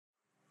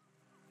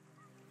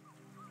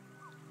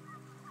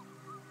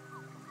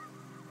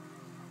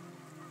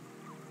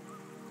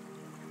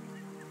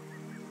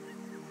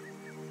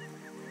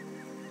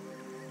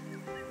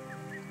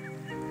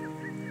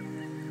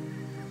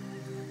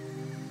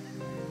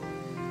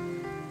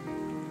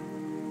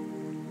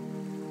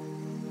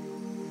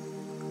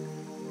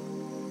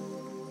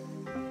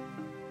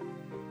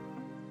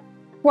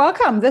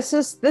Welcome. This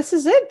is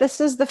it. This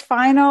is the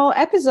final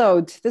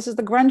episode. This is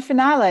the grand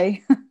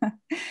finale,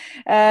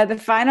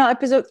 the final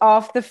episode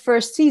of the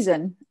first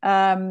season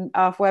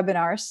of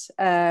webinars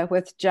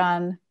with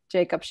John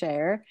Jacob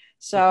Scherer.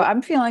 So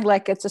I'm feeling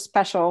like it's a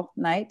special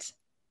night.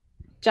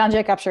 John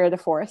Jacob Scherer the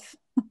fourth.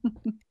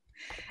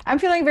 I'm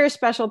feeling very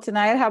special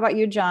tonight. How about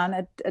you, John?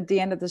 At the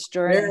end of this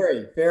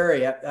journey,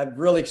 very. I'm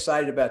really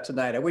excited about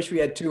tonight. I wish we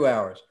had 2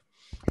 hours.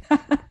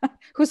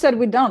 Who said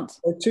we don't?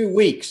 Or 2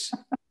 weeks.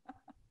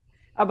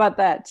 How about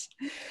that?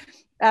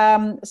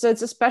 So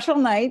it's a special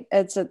night.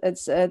 It's a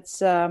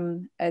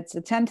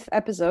 10th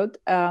episode.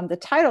 The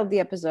title of the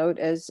episode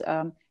is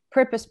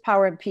Purpose,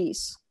 Power, and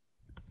Peace,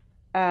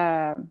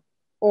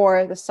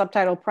 or the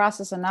subtitle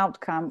Process and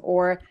Outcome,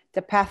 or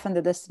The Path and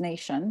the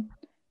Destination.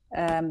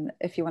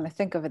 If you want to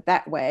think of it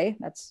that way,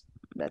 that's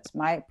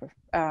my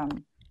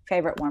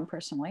favorite one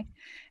personally.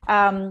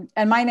 And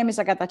my name is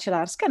Agata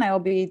Cielarska, and I will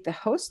be the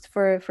host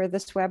for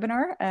this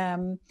webinar.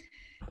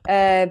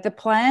 The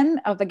plan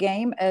of the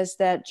game is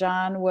that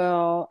John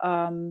will,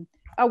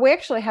 we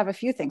actually have a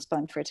few things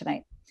planned for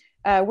tonight.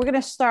 We're going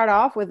to start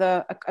off with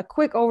a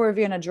quick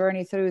overview and a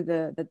journey through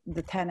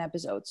the 10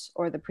 episodes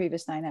or the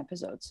previous 9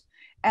 episodes.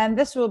 And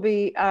this will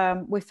be,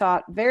 we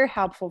thought, very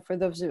helpful for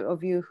those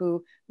of you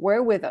who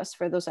were with us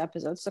for those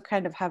episodes to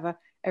kind of have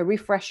a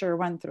refresher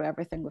run through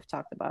everything we've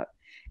talked about.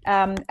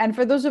 And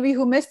for those of you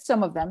who missed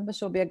some of them,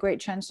 this will be a great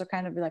chance to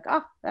kind of be like,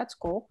 oh, that's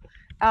cool.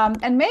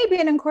 And maybe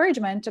an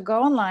encouragement to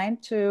go online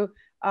to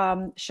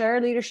Scherer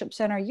Leadership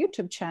Center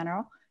YouTube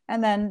channel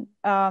and then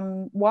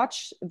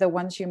watch the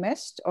ones you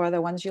missed or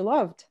the ones you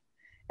loved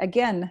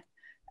again.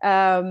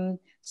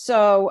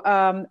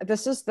 So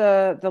this is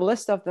the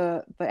list of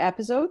the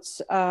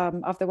episodes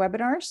of the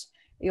webinars.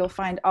 You'll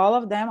find all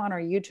of them on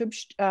our YouTube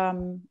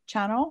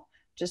channel.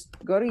 Just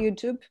go to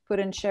YouTube, put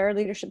in Scherer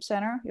Leadership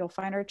Center. You'll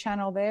find our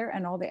channel there,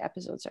 and all the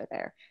episodes are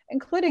there,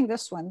 including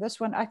this one. This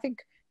one, I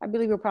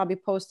believe we'll probably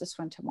post this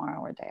one tomorrow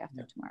or day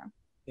after tomorrow.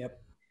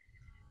 Yep.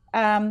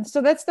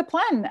 So that's the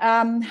plan.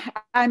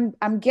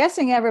 I'm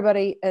guessing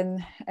everybody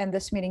in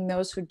this meeting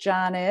knows who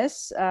John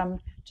is.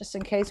 Just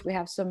in case we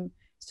have some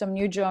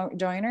new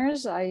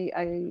joiners, I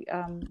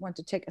want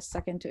to take a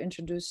second to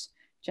introduce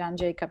John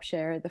Jacob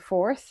Scherer the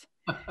fourth.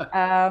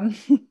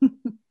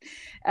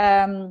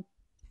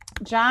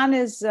 John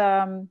is,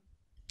 I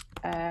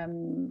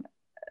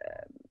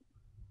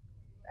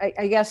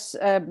guess,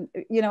 and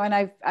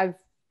I've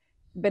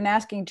been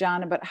asking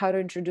John about how to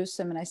introduce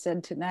him. And I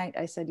said tonight,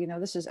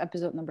 this is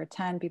episode number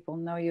 10. People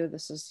know you.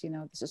 This is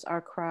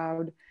our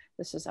crowd.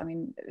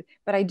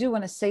 But I do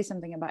want to say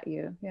something about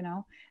you,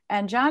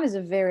 and John is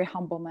a very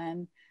humble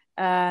man.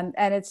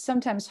 And it's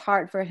sometimes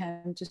hard for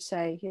him to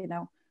say,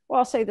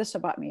 well, say this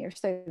about me or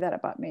say that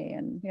about me.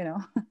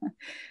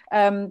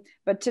 And,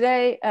 but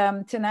tonight,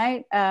 I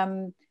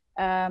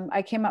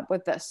came up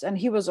with this, and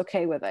he was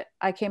okay with it.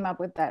 I came up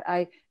with that.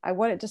 I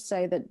wanted to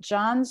say that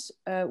John's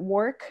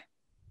work,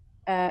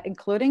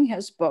 including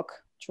his book,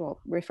 which we'll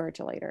refer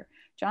to later,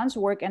 John's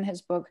work and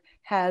his book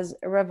has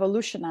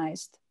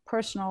revolutionized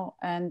personal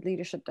and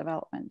leadership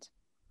development,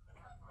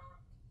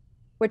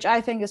 which I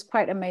think is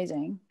quite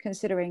amazing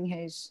considering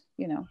he's,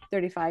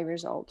 35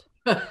 years old.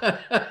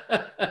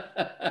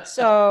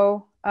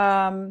 So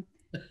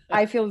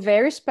I feel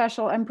very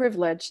special and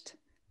privileged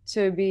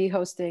to be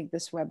hosting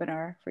this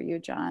webinar for you,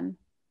 John,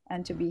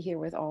 and to be here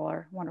with all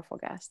our wonderful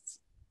guests.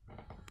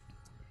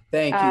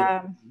 Thank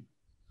you.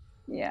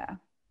 Yeah,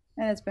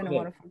 and it's been a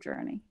wonderful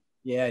journey.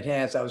 Yeah, it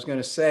has. I was going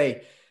to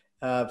say,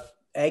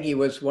 Aggie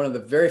was one of the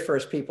very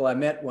first people I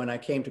met when I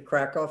came to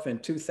Krakow in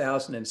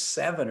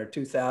 2007 or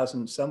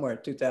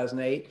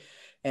 2008.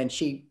 And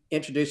she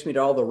introduced me to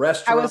all the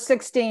restaurants. I was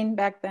 16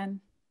 back then.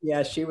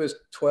 Yeah, she was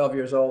 12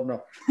 years old.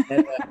 No.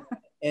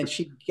 And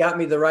she got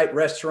me the right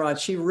restaurant.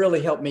 She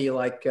really helped me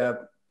live,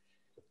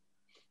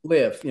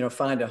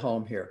 find a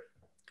home here.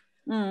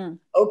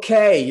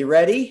 Okay, you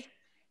ready?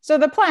 So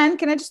the plan,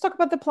 can I just talk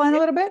about the plan a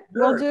little bit?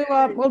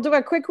 Sure. We'll do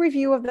a quick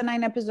review of the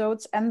 9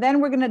 episodes, and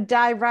then we're going to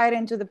dive right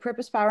into the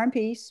purpose, power, and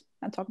peace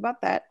and talk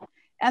about that.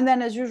 And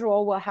then as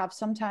usual, we'll have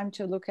some time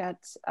to look at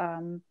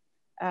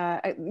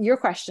your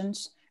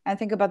questions and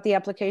think about the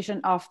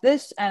application of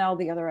this and all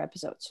the other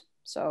episodes.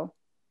 So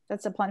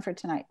that's the plan for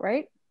tonight,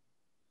 right?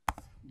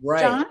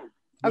 Right. John?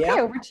 Okay, yeah.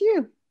 Over to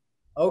you.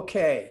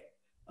 Okay.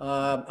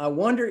 I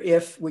wonder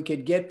if we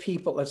could get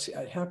people, let's see,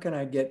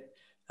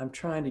 I'm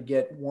trying to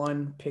get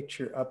one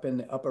picture up in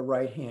the upper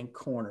right-hand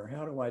corner.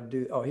 How do I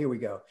do? Oh, here we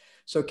go.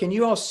 So can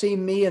you all see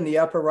me in the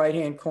upper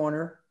right-hand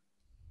corner?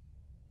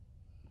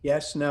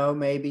 Yes, no,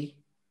 maybe?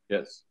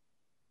 Yes.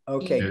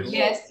 Okay.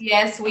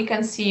 Yes, we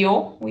can see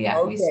you.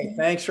 Okay, see.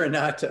 thanks,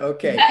 Renata.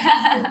 Okay.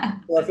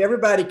 Well, if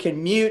everybody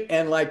can mute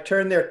and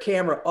turn their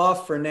camera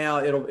off for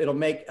now, it'll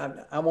make,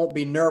 I won't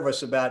be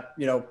nervous about,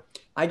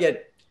 I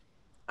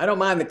don't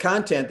mind the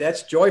content.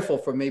 That's joyful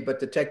for me, but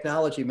the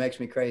technology makes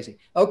me crazy.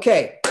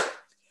 Okay,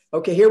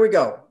 here we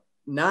go.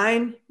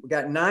 We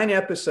got 9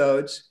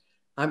 episodes.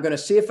 I'm going to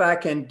see if I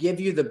can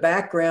give you the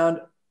background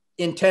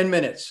in 10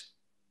 minutes.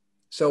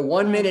 So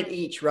 1 minute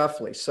each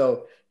roughly.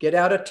 So get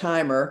out a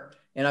timer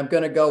And I'm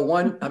going to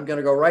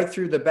go right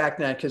through the back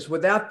nine, because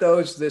without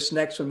those, this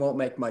next one won't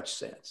make much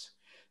sense.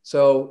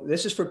 So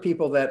this is for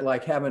people that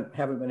like haven't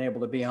been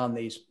able to be on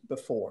these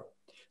before.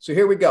 So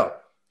here we go.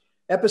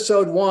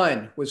 Episode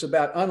 1 was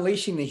about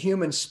unleashing the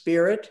human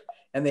spirit.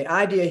 And the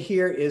idea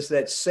here is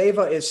that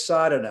seva is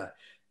sadhana,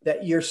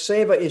 that your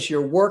seva is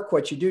your work,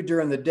 what you do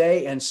during the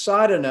day. And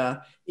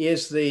sadhana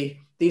is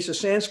these are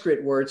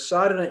Sanskrit words.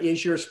 Sadhana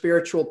is your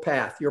spiritual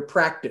path, your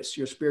practice,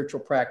 your spiritual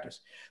practice.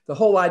 The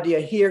whole idea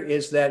here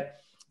is that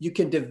you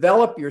can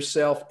develop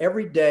yourself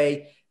every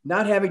day,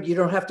 you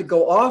don't have to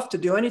go off to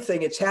do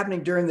anything. It's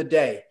happening during the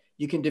day.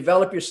 You can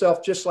develop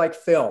yourself just like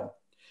film.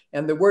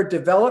 And the word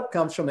develop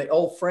comes from the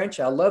old French.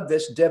 I love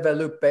this,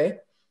 développer,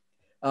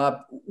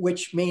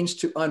 which means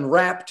to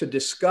unwrap, to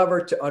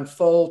discover, to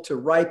unfold, to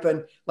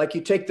ripen. Like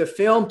you take the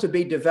film to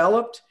be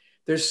developed,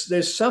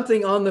 there's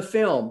something on the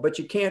film, but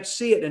you can't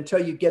see it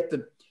until you get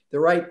the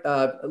right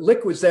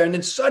liquids there. And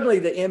then suddenly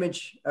the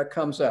image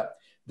comes up.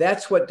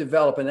 That's what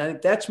develop. And I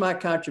think that's my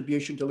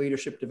contribution to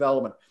leadership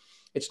development.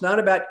 It's not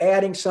about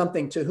adding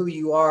something to who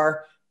you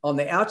are on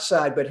the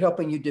outside, but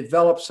helping you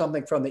develop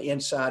something from the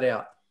inside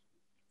out.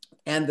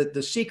 And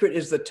the secret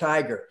is the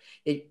tiger.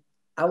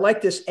 I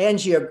like this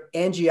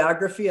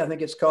angiography, I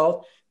think it's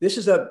called. This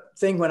is a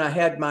thing when I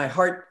had my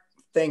heart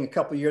thing a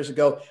couple of years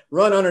ago,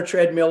 run on a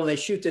treadmill and they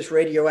shoot this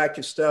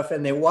radioactive stuff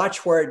and they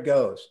watch where it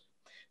goes.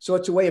 So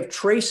it's a way of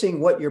tracing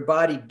what your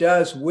body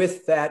does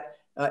with that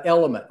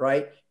element,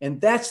 right? And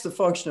that's the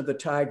function of the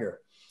tiger.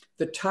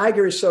 The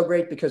tiger is so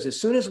great because as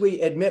soon as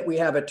we admit we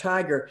have a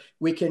tiger,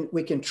 we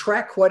can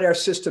track what our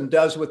system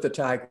does with the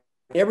tiger.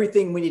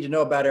 Everything we need to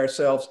know about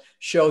ourselves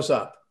shows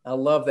up. I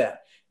love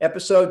that.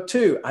 Episode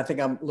 2, I think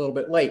I'm a little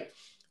bit late.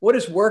 What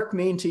does work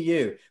mean to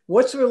you?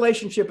 What's the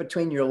relationship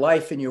between your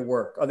life and your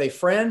work? Are they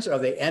friends? Are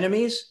they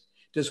enemies?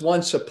 Does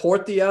one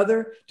support the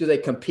other? Do they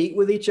compete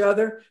with each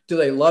other? Do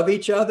they love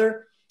each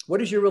other?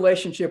 What is your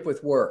relationship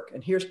with work?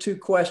 And here's 2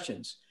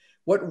 questions.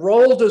 What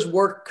role does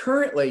work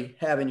currently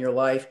have in your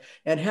life?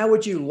 And how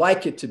would you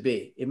like it to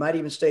be? It might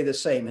even stay the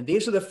same. And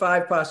these are the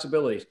 5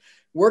 possibilities.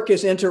 Work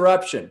is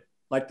interruption,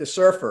 like the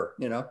surfer,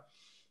 you know.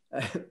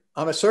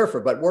 I'm a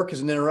surfer, but work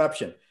is an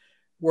interruption.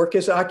 Work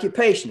is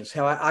occupation. It's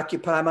how I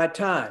occupy my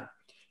time.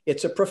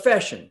 It's a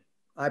profession.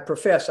 I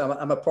profess.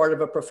 I'm a part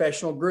of a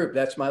professional group.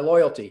 That's my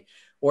loyalty.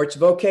 Or it's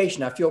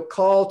vocation. I feel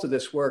called to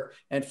this work.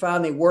 And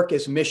finally, work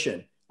is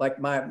mission. Like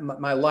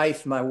my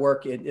life, my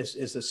work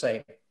is the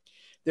same.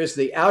 There's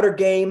the outer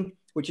game,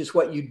 which is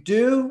what you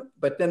do.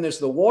 But then there's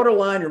the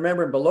waterline.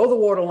 Remember, below the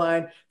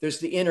waterline, there's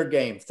the inner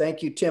game.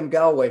 Thank you, Tim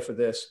Galway, for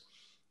this.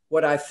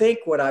 What I think,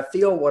 what I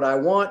feel, what I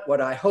want, what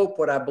I hope,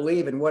 what I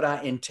believe, and what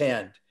I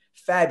intend.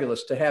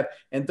 Fabulous to have.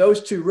 And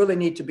those 2 really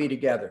need to be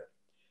together.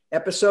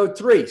 Episode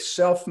 3,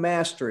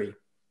 self-mastery.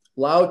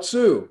 Lao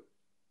Tzu,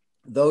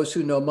 those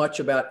who know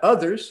much about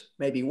others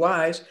may be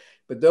wise,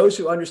 but those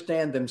who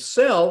understand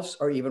themselves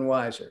are even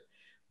wiser.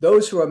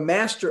 Those who are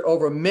master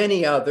over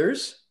many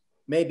others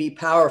may be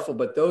powerful,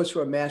 but those who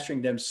are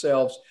mastering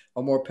themselves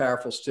are more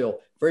powerful still.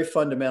 Very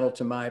fundamental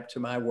to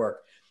my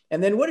work.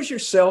 And then what does your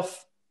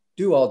self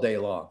do all day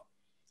long?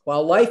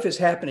 While life is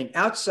happening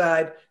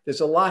outside,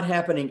 there's a lot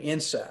happening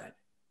inside.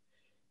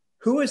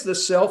 Who is the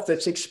self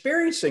that's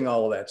experiencing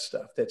all of that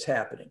stuff that's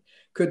happening?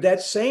 Could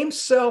that same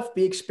self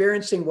be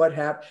experiencing what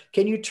happened?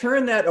 Can you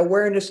turn that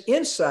awareness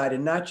inside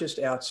and not just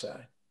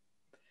outside?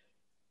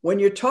 When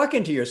you're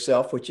talking to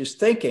yourself, which is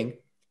thinking,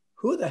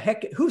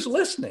 who's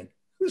listening?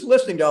 Who's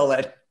listening to all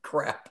that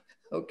crap?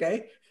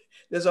 Okay.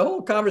 There's a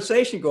whole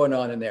conversation going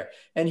on in there.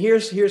 And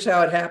here's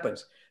how it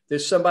happens.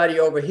 There's somebody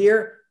over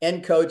here,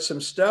 encodes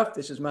some stuff.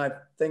 This is my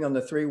thing on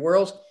the 3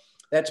 worlds.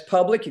 That's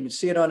public. You can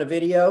see it on a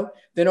video.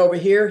 Then over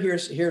here,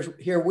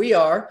 here we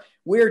are.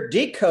 We're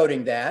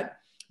decoding that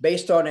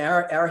based on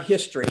our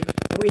history.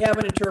 We have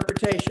an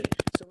interpretation.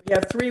 So we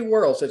have 3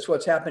 worlds. That's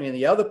what's happening in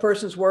the other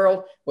person's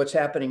world, what's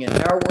happening in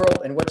our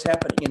world, and what's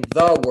happening in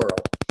the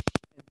world.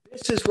 And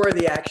this is where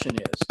the action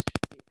is.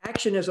 The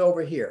action is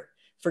over here.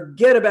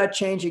 Forget about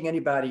changing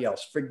anybody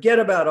else. Forget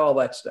about all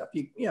that stuff.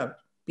 You know,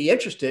 be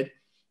interested,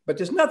 but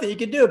there's nothing you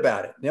can do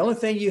about it. The only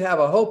thing you have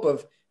a hope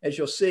of, as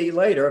you'll see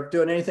later, of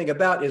doing anything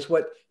about is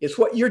what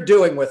you're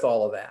doing with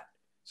all of that.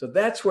 So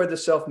that's where the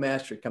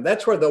self-mastery comes.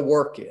 That's where the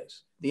work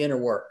is, the inner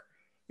work.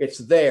 It's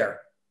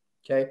there,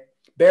 okay?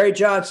 Barry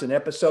Johnson,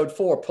 episode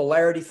 4,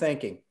 Polarity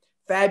Thinking.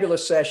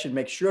 Fabulous session.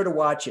 Make sure to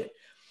watch it.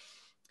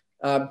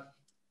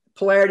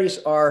 Polarities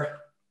are,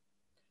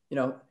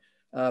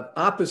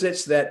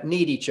 opposites that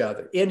need each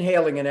other,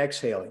 inhaling and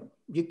exhaling.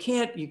 You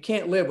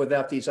can't live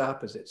without these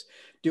opposites.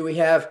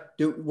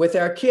 With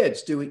our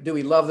kids, do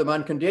we love them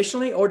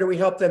unconditionally, or do we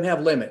help them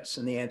have limits?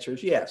 And the answer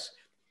is yes.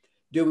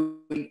 Do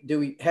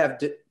we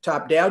have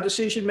top-down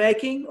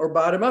decision-making or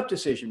bottom-up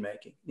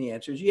decision-making? The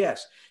answer is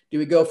yes. Do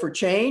we go for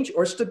change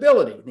or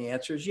stability? And the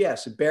answer is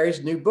yes. And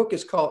Barry's new book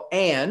is called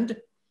And,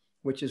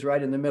 which is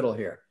right in the middle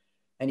here.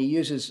 And he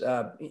uses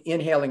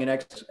inhaling and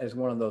exhaling as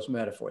one of those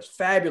metaphors.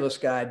 Fabulous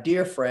guy,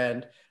 dear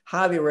friend.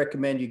 Highly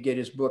recommend you get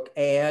his book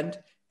And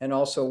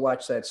also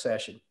watch that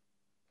session.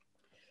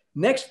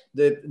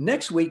 The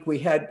next week we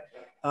had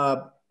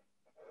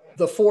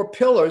the four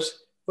pillars.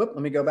 Whoop,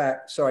 let me go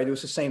back. Sorry, it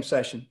was the same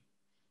session.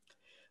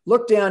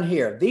 Look down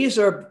here. These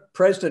are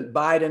President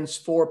Biden's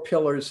four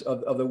pillars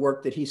of the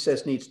work that he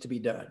says needs to be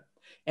done.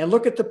 And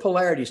look at the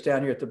polarities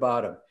down here at the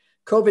bottom.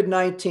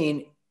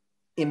 COVID-19,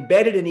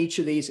 embedded in each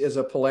of these is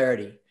a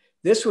polarity.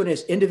 This one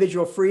is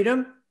individual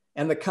freedom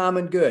and the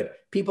common good.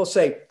 People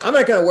say, I'm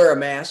not going to wear a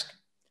mask.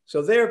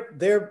 So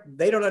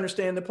they don't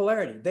understand the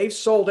polarity. They've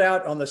sold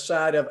out on the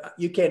side of,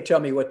 you can't tell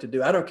me what to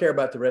do. I don't care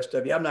about the rest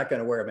of you. I'm not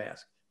going to wear a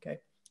mask. Okay.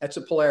 That's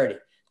a polarity.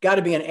 Got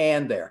to be an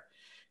and there.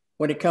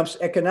 When it comes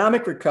to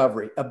economic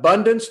recovery,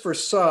 abundance for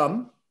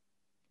some,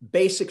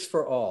 basics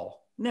for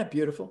all. Isn't that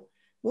beautiful?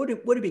 Would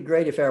it be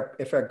great if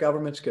our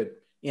governments could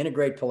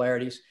integrate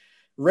polarities?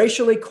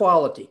 Racial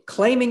equality,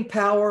 claiming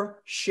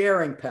power,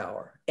 sharing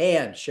power,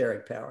 and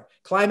sharing power.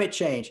 Climate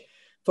change,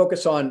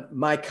 focus on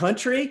my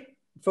country,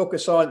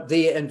 focus on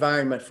the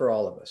environment for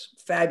all of us.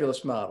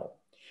 Fabulous model.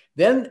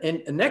 Then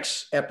in the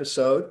next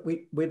episode,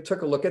 we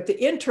took a look at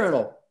the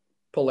internal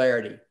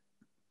polarity.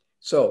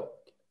 So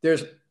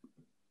there's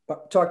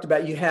talked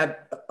about, you have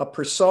a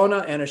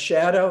persona and a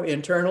shadow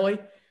internally,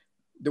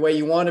 the way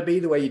you want to be,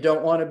 the way you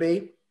don't want to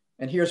be.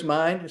 And here's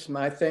mine. It's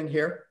my thing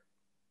here.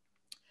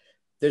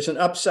 There's an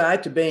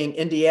upside to being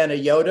Indiana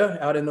Yoda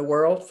out in the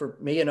world for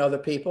me and other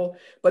people.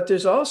 But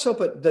there's also,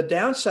 but the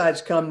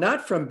downsides come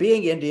not from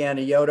being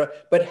Indiana Yoda,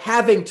 but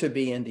having to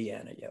be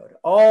Indiana Yoda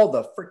all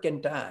the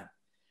freaking time.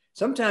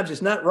 Sometimes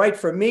it's not right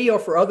for me or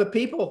for other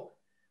people.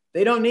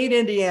 They don't need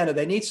Indiana.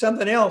 They need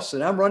something else.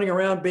 And I'm running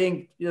around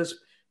being just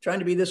trying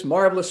to be this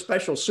marvelous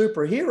special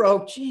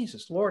superhero.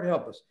 Jesus, Lord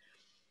help us.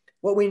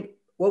 What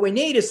we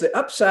need is the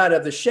upside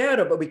of the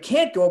shadow, but we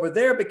can't go over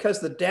there because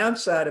the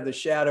downside of the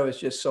shadow is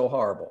just so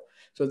horrible.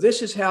 So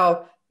this is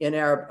how in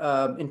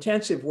our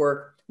intensive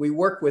work, we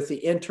work with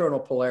the internal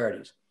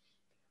polarities.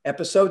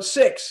 Episode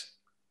 6,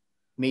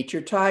 meet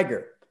your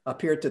tiger.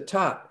 Up here at the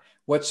top,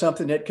 what's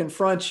something that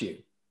confronts you?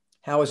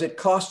 How is it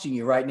costing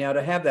you right now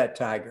to have that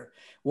tiger?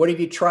 What have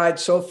you tried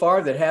so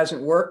far that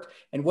hasn't worked?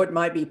 And what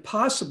might be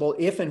possible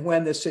if and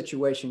when this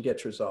situation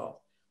gets resolved?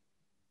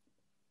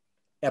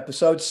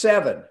 Episode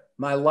 7,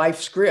 my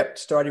life script,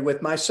 started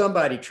with my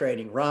somebody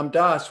training. Ram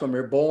Dass, when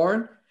we're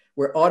born,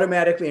 we're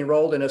automatically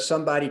enrolled in a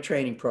somebody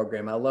training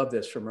program. I love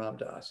this from Ram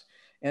Dass.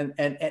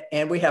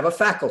 And we have a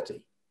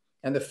faculty.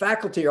 And the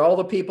faculty are all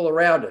the people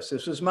around us.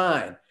 This was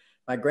mine.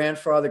 My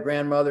grandfather,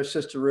 grandmother,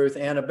 Sister Ruth,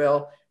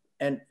 Annabelle.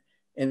 And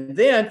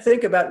then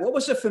think about what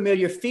was a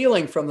familiar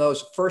feeling from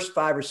those first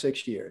 5 or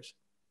 6 years.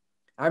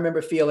 I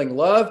remember feeling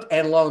loved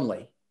and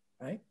lonely,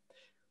 right?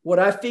 What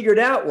I figured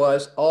out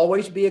was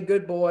always be a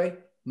good boy,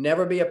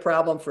 never be a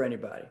problem for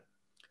anybody.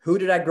 Who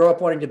did I grow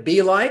up wanting to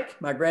be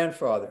like? My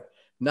grandfather.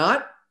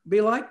 Not be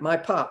like my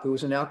pop, who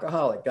was an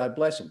alcoholic. God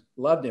bless him.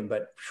 Loved him,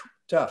 but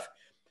tough.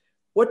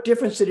 What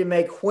difference did it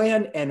make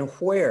when and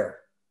where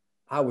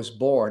I was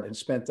born and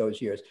spent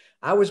those years?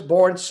 I was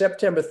born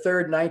September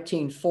 3rd,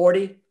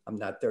 1940. I'm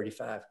not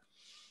 35.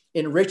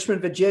 In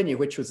Richmond, Virginia,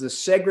 which was the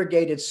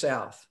segregated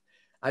South.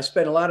 I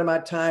spent a lot of my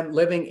time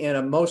living in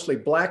a mostly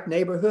black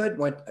neighborhood,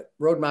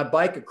 rode my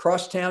bike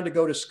across town to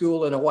go to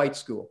school in a white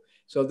school.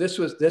 So this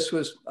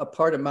was a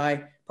part of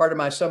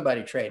my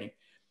somebody training.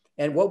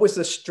 And what was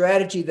the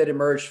strategy that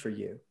emerged for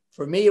you?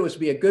 For me, it was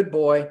be a good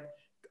boy,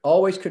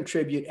 always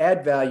contribute,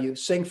 add value,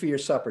 sing for your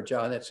supper,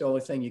 John. That's the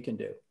only thing you can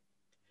do.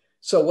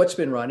 So what's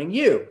been running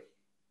you?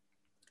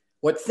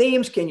 What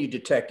themes can you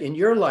detect in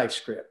your life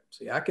script?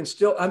 See,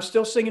 I'm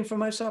still singing for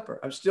my supper.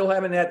 I'm still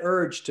having that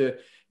urge to,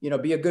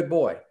 be a good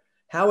boy.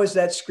 How is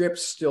that script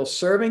still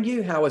serving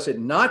you? How is it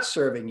not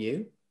serving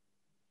you?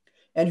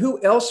 And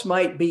who else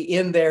might be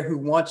in there who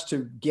wants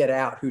to get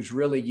out, who's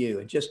really you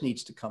and just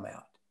needs to come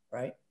out,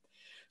 right?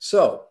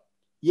 So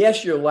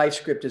yes, your life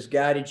script has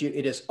guided you.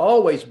 It has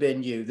always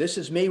been you. This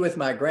is me with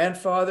my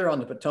grandfather on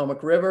the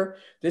Potomac River.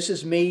 This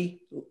is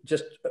me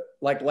just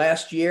like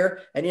last year.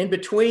 And in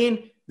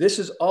between, this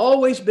has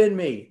always been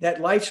me. That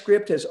life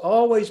script has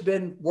always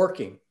been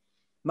working.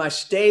 My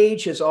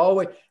stage has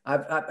always,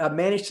 I've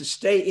managed to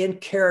stay in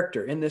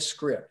character in this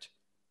script.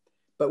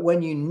 But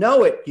when you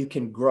know it, you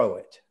can grow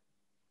it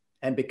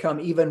and become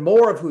even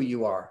more of who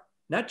you are.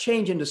 Not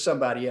change into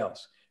somebody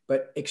else,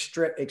 but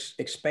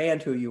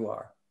expand who you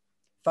are.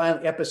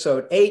 Finally,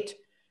 episode 8,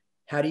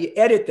 how do you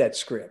edit that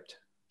script?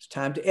 It's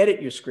time to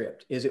edit your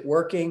script. Is it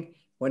working?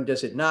 When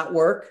does it not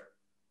work?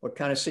 What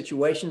kind of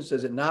situations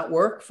does it not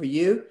work for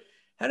you?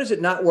 How does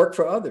it not work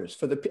for others,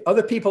 for the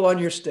other people on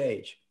your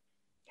stage?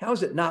 How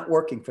is it not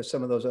working for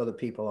some of those other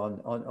people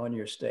on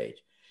your stage?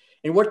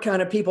 And what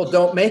kind of people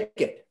don't make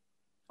it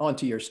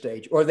onto your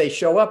stage? Or they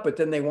show up, but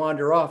then they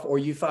wander off, or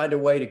you find a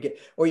way to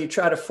or you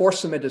try to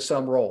force them into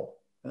some role.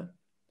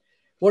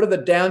 What are the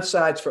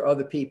downsides for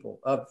other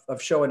people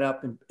of showing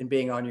up and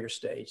being on your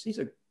stage? These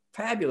are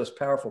fabulous,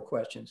 powerful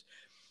questions.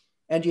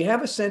 And you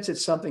have a sense that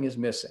something is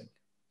missing,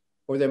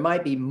 or there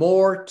might be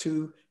more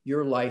to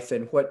your life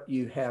than what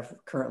you have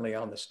currently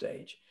on the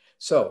stage.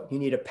 So you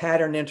need a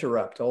pattern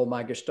interrupt, all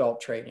my Gestalt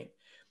training.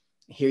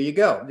 Here you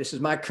go. This is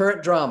my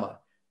current drama.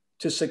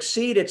 To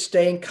succeed at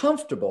staying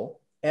comfortable,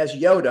 as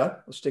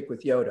Yoda, we'll stick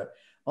with Yoda.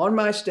 On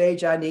my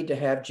stage, I need to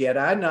have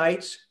Jedi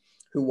Knights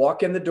who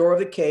walk in the door of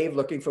the cave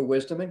looking for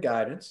wisdom and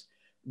guidance,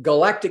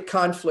 galactic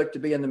conflict to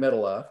be in the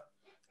middle of,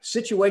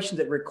 situations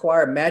that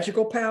require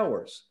magical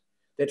powers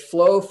that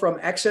flow from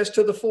access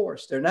to the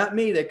Force. They're not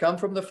me, they come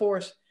from the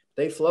Force.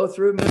 They flow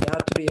through me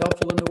out to be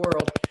helpful in the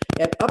world,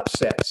 and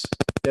upsets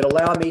that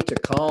allow me to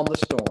calm the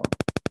storm.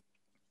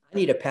 I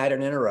need a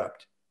pattern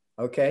interrupt,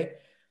 okay?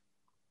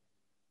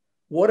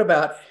 What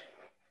about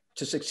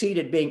to succeed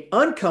at being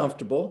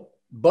uncomfortable,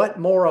 but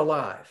more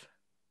alive?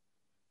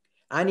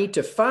 I need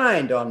to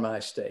find on my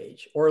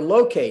stage or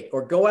locate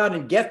or go out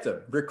and get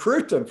them,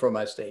 recruit them for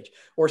my stage,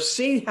 or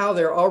see how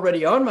they're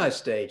already on my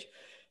stage.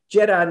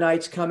 Jedi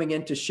Knights coming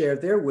in to share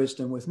their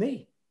wisdom with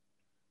me.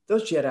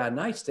 Those Jedi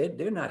Knights,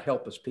 they're not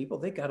helpless people.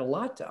 They got a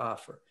lot to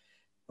offer.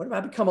 What if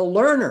I become a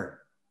learner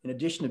in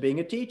addition to being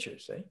a teacher,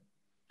 see?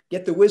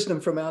 Get the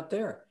wisdom from out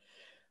there.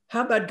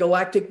 How about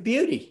galactic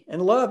beauty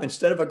and love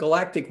instead of a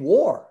galactic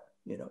war?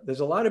 You know, there's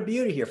a lot of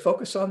beauty here.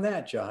 Focus on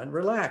that, John.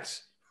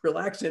 Relax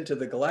into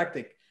the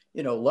galactic,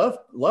 you know, love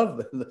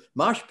the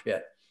mosh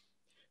pit.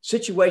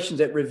 Situations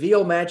that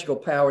reveal magical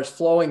powers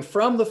flowing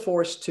from the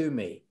Force to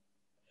me.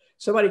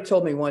 Somebody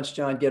told me once,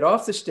 John, get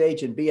off the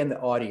stage and be in the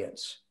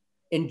audience.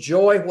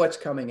 Enjoy what's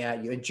coming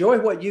at you. Enjoy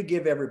what you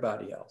give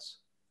everybody else.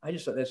 I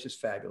just thought that's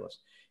just fabulous.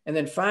 And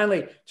then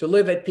finally, to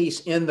live at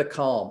peace in the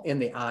calm, in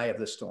the eye of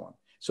the storm.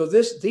 So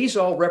these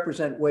all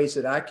represent ways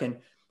that I can,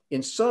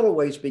 in subtle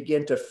ways,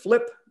 begin to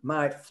flip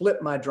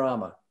my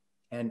drama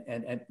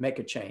and make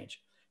a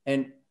change.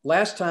 And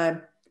last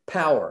time,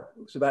 power.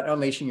 It was about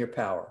unleashing your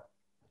power.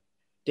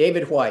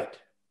 David White,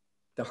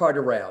 The Heart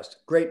Aroused.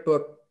 Great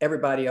book.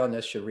 Everybody on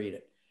this should read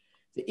it.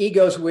 The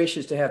ego's wish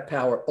is to have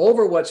power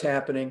over what's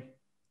happening.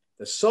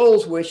 The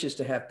soul's wish is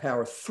to have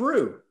power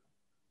through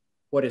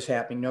what is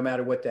happening, no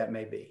matter what that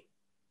may be.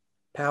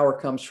 Power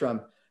comes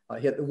from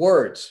the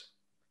words.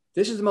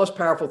 This is the most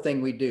powerful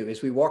thing we do,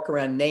 is we walk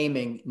around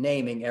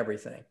naming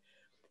everything.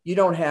 You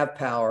don't have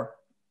power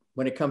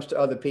when it comes to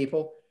other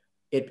people.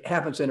 It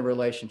happens in a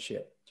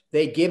relationship.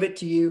 They give it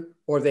to you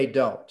or they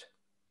don't.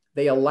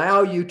 They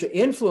allow you to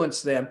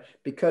influence them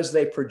because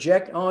they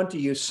project onto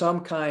you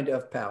some kind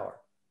of power.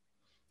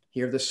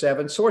 Here are the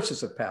 7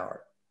 sources of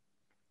power: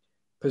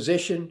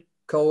 position,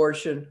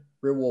 coercion,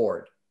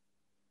 reward,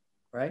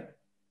 right?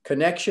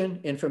 Connection,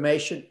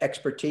 information,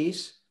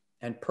 expertise,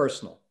 and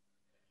personal.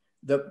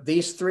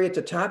 These 3 at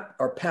the top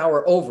are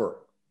power over.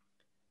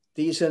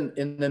 These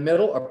in the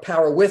middle are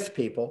power with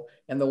people.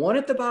 And the one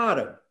at the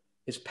bottom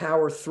is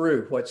power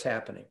through what's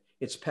happening.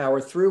 It's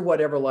power through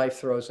whatever life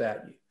throws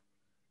at you,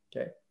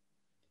 okay?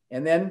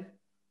 And then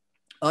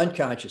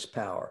unconscious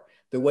power,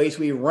 the ways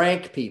we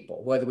rank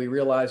people, whether we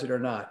realize it or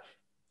not.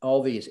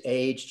 All these,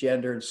 age,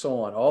 gender, and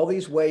so on. All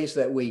these ways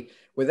that we,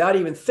 without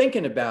even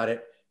thinking about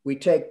it, we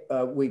take,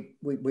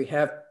 we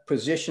have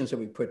positions that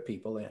we put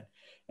people in.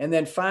 And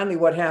then finally,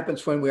 what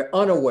happens when we're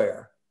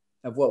unaware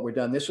of what we're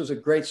done. This was a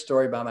great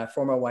story by my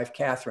former wife,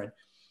 Catherine,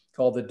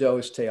 called The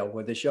Doe's Tale,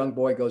 where this young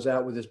boy goes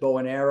out with his bow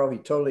and arrow.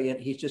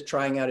 He's just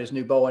trying out his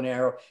new bow and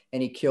arrow,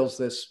 and he kills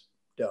this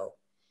doe.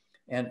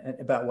 And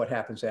about what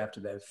happens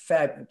after that.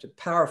 It's a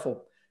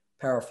powerful,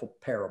 powerful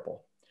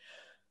parable.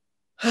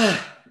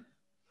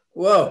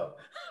 Whoa.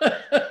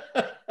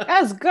 That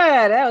was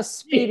good. That was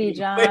speedy,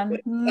 John.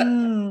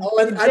 You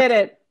did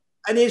it.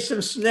 I need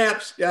some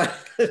snaps, guys.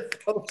 I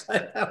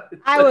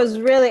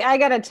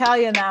got to tell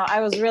you now, I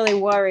was really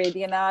worried.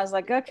 You know, I was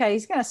like, okay,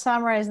 he's going to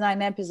summarize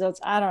 9 episodes.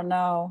 I don't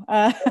know.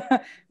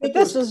 But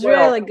this was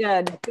really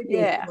good.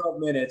 Yeah. 12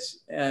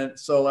 minutes. And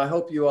so I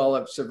hope you all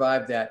have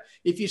survived that.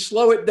 If you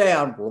slow it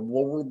down,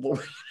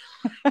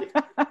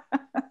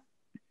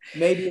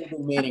 maybe it'll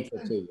be meaningful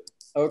to you.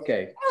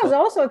 Okay. I was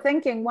also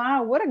thinking,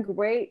 wow, what a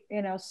great,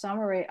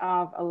 summary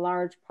of a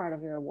large part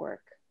of your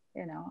work.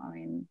 I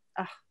mean,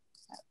 that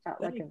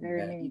felt like a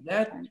very meaningful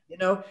time.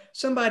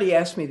 Somebody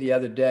asked me the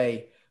other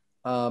day,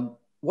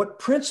 what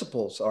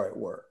principles are at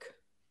work?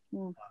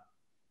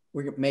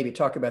 We could maybe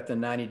talk about the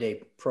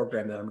 90-day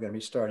program that I'm going to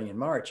be starting in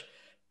March,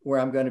 where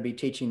I'm going to be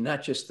teaching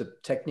not just the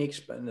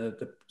techniques and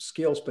the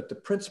skills, but the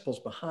principles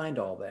behind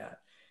all that.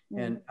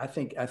 And I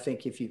think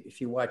if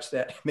you watch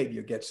that, maybe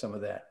you'll get some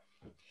of that.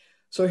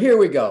 So here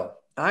we go.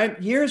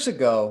 Years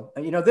ago,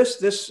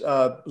 this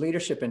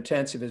leadership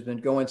intensive has been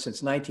going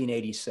since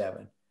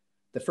 1987.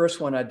 The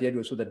first one I did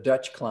was with a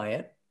Dutch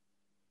client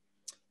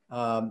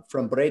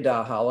from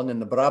Breda, Holland, in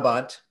the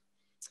Brabant,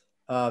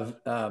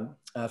 Van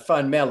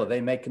Melle.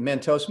 They make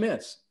Mentos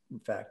mints, in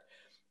fact.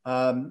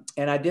 And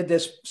I did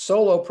this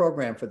solo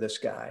program for this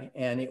guy,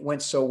 and it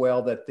went so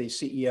well that the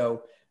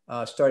CEO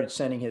started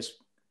sending his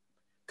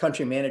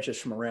country managers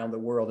from around the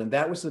world. And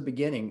that was the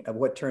beginning of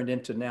what turned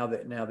into now the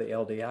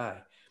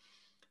LDI.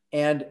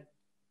 And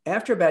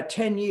after about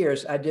 10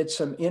 years, I did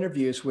some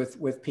interviews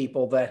with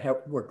people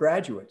that were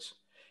graduates.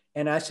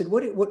 And I said,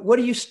 what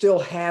do you still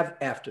have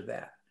after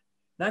that?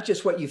 Not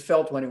just what you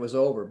felt when it was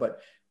over,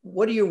 but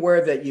what are you aware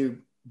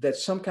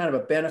that's some kind of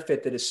a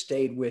benefit that has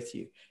stayed with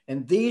you?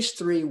 And these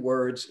 3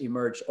 words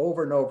emerged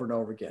over and over and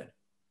over again: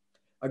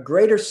 a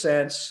greater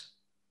sense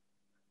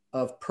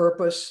of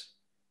purpose,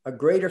 a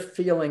greater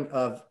feeling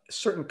of a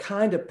certain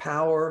kind of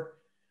power,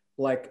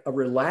 like a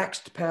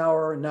relaxed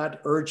power,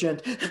 not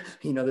urgent,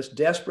 this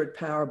desperate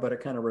power, but a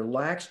kind of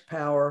relaxed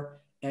power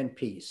and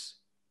peace,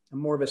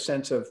 and more of a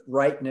sense of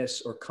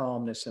rightness or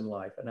calmness in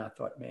life. And I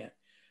thought, man,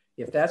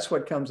 if that's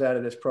what comes out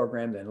of this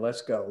program, then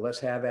let's go, let's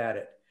have at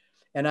it.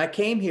 And I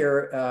came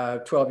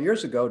here 12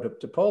 years ago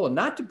to Poland,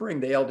 not to bring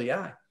the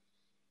LDI,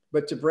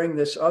 but to bring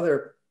this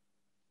other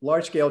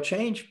large scale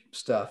change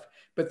stuff.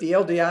 But the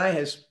LDI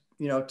has,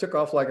 took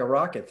off like a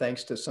rocket,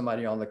 thanks to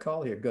somebody on the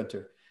call here,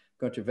 Gunter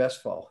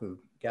Westphal, who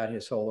got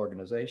his whole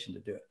organization to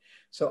do it.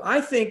 So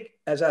I think,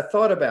 as I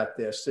thought about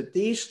this, that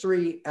these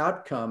three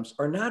outcomes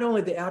are not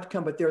only the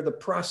outcome, but they're the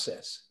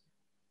process.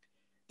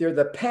 They're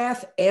the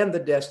path and the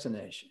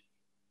destination.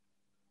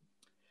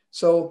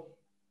 So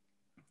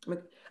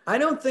I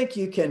don't think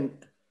you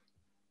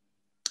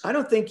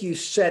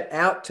set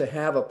out to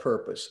have a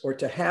purpose or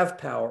to have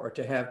power or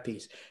to have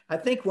peace. I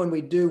think when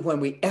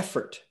we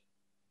effort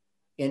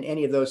in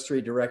any of those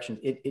three directions,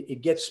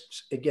 it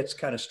gets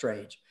kind of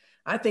strange.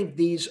 I think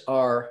these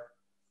are,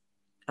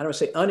 I don't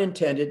say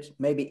unintended,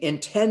 maybe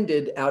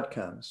intended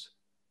outcomes.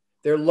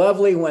 They're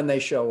lovely when they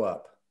show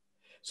up.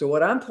 So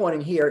what I'm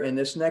pointing here in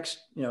this next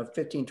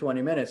 15,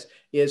 20 minutes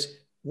is,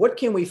 what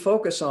can we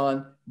focus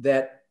on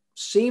that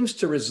seems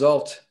to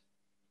result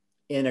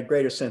in a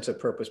greater sense of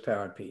purpose,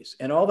 power, and peace?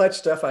 And all that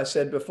stuff I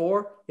said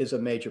before is a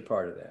major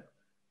part of that.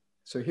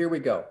 So here we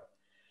go.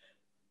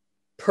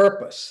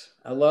 Purpose.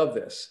 I love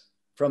this.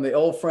 From the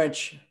old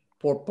French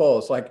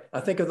purpose, like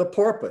I think of the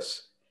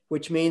porpoise,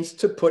 which means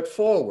to put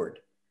forward.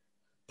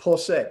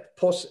 Poser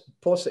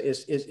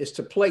is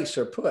to place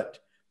or put,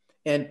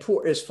 and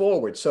pour is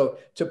forward. So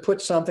to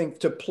put something,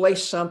 to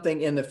place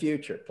something in the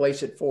future,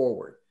 place it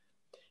forward.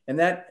 And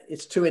that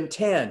it's to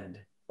intend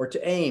or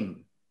to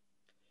aim.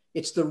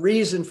 It's the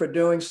reason for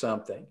doing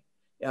something.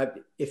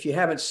 If you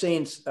haven't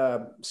seen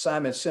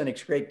Simon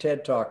Sinek's great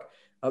TED Talk,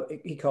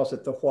 he calls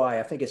it the why.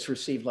 I think it's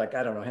received like,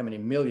 I don't know how many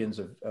millions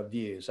of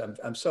views.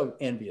 I'm so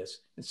envious.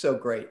 It's so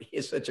great.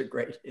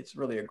 It's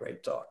really a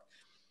great talk.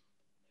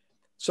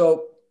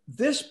 So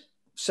this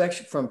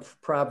section from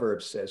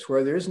Proverbs says,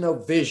 where there is no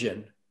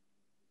vision,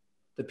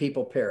 the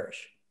people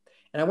perish.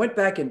 And I went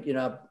back and,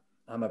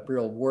 I'm a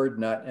real word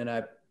nut, and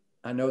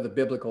I know the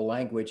biblical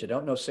language. I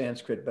don't know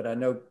Sanskrit, but I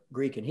know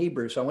Greek and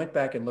Hebrew. So I went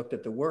back and looked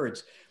at the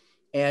words.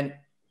 And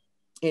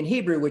in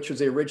Hebrew, which was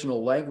the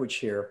original language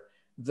here,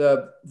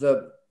 the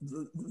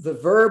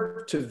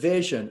verb to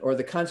vision, or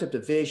the concept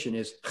of vision,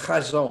 is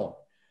chazon.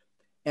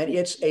 And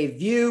it's a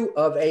view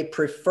of a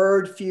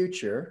preferred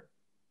future,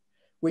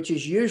 which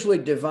is usually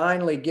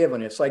divinely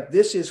given. It's like,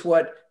 this is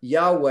what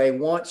Yahweh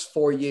wants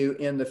for you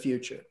in the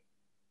future,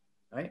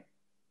 right?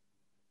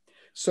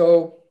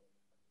 So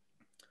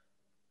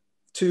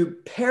to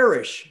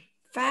perish,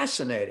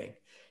 fascinating.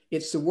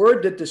 It's the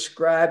word that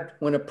described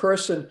when a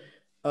person,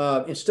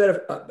 instead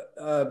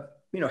of,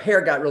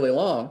 hair got really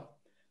long,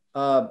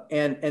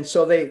 and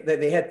so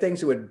they had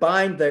things that would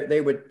bind,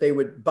 they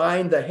would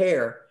bind the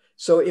hair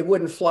so it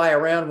wouldn't fly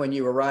around when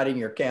you were riding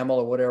your camel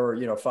or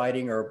whatever,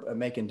 fighting or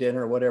making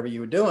dinner or whatever you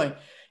were doing.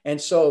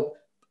 And so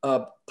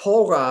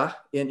porah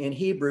in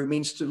Hebrew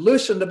means to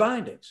loosen the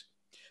bindings.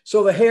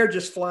 So the hair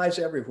just flies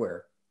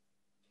everywhere.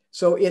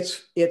 So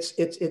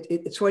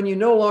it's when you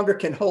no longer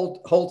can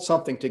hold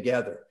something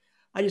together.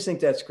 I just think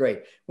that's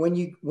great. When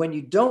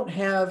you don't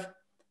have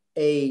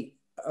a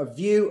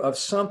view of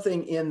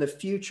something in the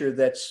future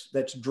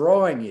that's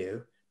drawing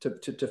you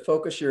to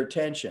focus your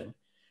attention,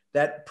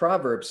 that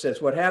proverb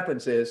says what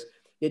happens is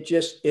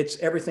it's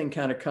everything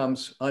kind of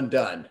comes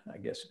undone, I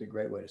guess would be a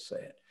great way to say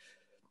it.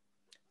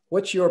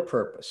 What's your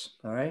purpose?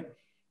 All right.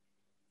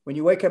 When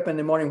you wake up in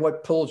the morning,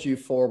 what pulls you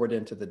forward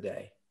into the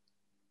day?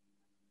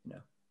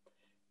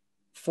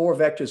 4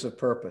 vectors of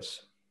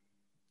purpose.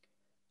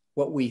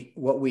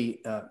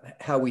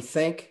 How we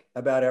think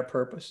about our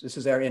purpose. This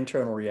is our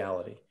internal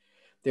reality.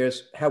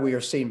 There's how we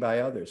are seen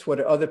by others. What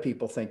do other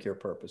people think your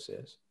purpose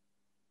is?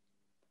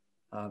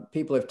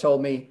 People have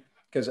told me,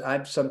 because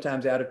I'm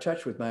sometimes out of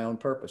touch with my own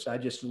purpose. I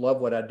just love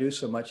what I do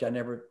so much, I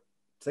never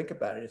think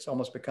about it. It's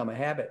almost become a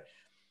habit.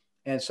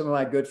 And some of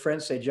my good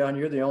friends say, John,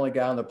 you're the only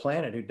guy on the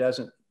planet who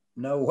doesn't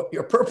know what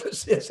your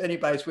purpose is.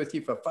 Anybody's with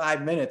you for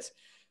 5 minutes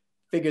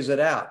figures it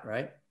out,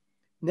 right?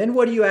 And then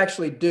what do you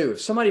actually do? If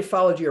somebody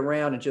followed you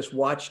around and just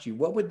watched you,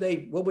 what would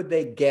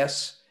they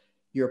guess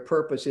your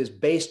purpose is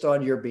based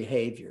on your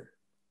behavior?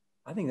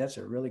 I think that's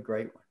a really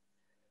great one.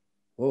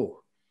 Whoa.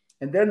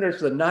 And then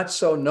there's the not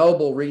so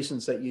noble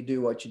reasons that you do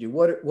what you do.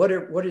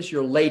 What is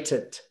your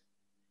latent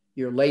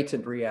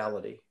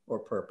reality or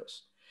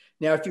purpose?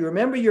 Now, if you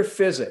remember your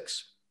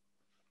physics,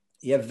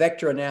 you have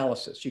vector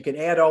analysis. You can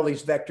add all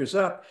these vectors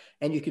up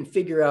and you can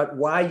figure out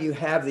why you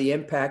have the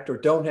impact or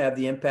don't have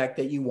the impact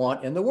that you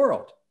want in the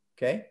world.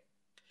 Okay.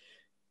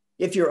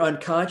 If you're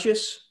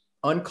unconscious,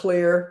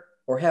 unclear,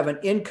 or have an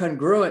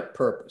incongruent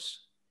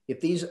purpose, if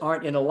these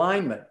aren't in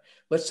alignment,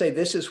 let's say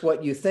this is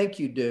what you think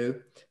you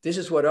do, this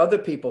is what other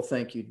people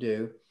think you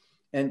do,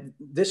 and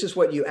this is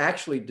what you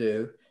actually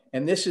do,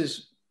 and this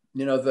is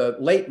you know, the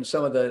latent,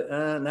 some of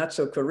the not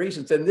so clear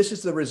reasons, then this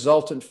is the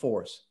resultant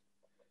force.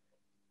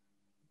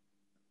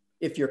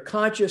 If you're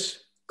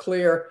conscious,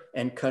 clear,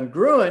 and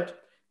congruent,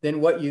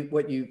 then what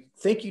you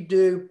think you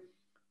do,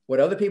 what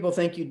other people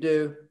think you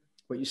do,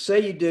 what you say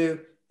you do,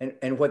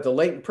 and what the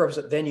latent purpose,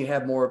 then you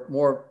have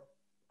more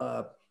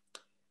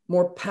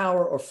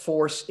power or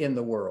force in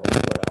the world, is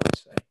what I would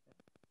say.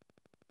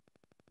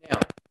 Now,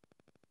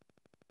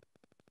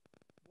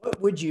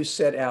 what would you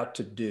set out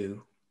to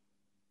do,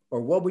 or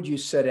what would you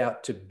set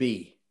out to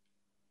be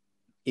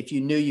if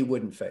you knew you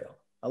wouldn't fail?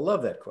 I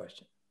love that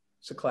question.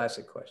 It's a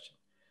classic question.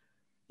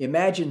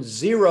 Imagine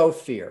zero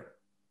fear,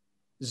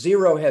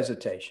 zero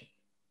hesitation.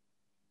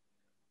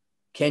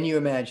 Can you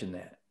imagine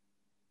that?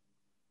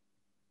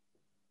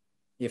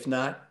 If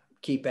not,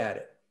 keep at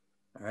it.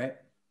 All right.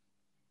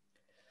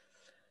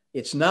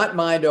 It's not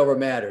mind over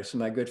matter. So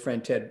my good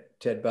friend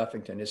Ted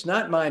Buffington. It's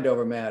not mind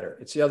over matter.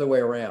 It's the other way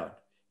around.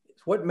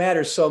 It's what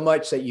matters so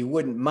much that you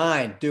wouldn't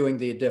mind doing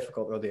the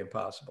difficult or the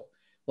impossible.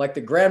 Like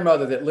the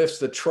grandmother that lifts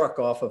the truck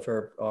off of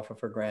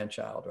her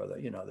grandchild, or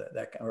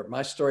or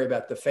my story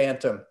about the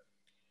phantom,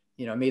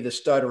 me, the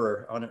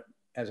stutterer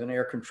as an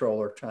air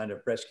controller trying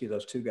to rescue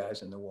those two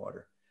guys in the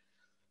water.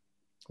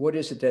 What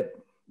is it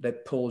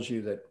that pulls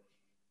you, that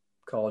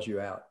calls you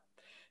out?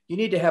 You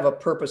need to have a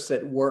purpose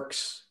that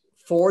works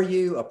for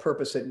you, a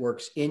purpose that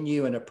works in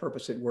you, and a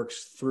purpose that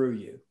works through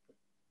you.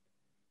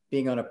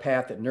 Being on a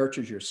path that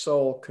nurtures your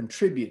soul,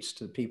 contributes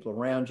to the people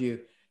around you,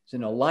 is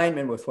in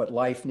alignment with what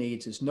life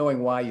needs, is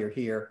knowing why you're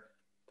here,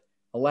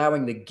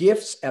 allowing the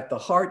gifts at the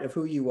heart of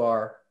who you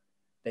are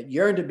that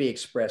yearn to be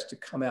expressed to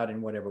come out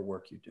in whatever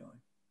work you're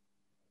doing.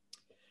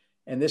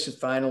 And this is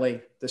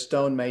finally the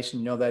stonemason.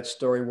 You know that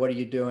story. What are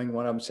you doing?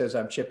 One of them says,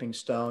 I'm chipping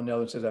stone. The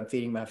other one says, I'm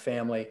feeding my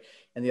family.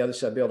 And the other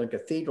says, I'm building a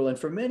cathedral. And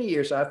for many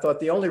years, I thought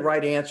the only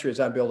right answer is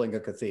I'm building a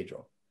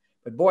cathedral.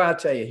 But boy, I'll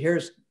tell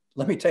you,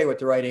 let me tell you what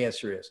the right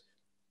answer is.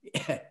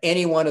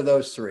 Any one of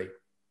those three.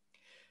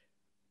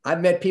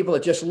 I've met people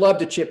that just love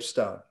to chip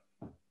stone.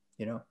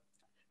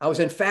 I was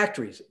in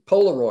factories,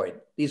 Polaroid.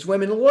 These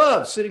women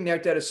love sitting there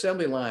at that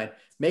assembly line,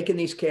 making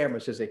these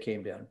cameras as they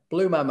came down.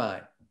 Blew my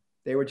mind.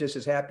 They were just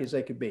as happy as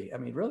they could be. I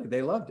mean, really,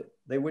 they loved it.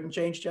 They wouldn't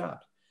change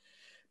jobs.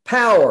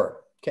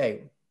 Power,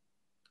 okay.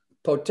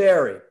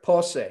 Potere,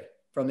 posse,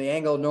 from the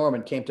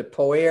Anglo-Norman, came to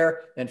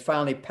poer, and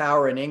finally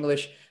power in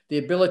English, the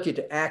ability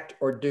to act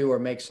or do or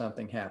make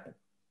something happen.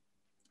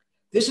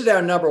 This is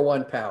our number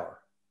one power,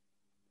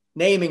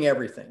 naming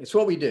everything. It's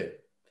what we do.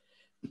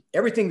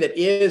 Everything that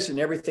is and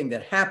everything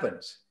that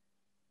happens,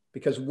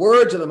 because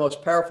words are the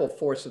most powerful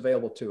force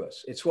available to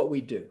us. It's what we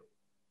do.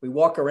 We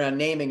walk around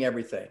naming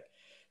everything.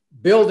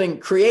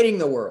 Creating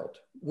the world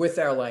with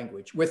our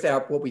language,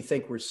 without what we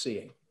think we're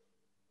seeing.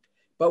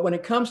 But when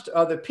it comes to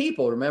other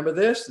people, remember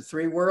this, the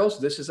three worlds,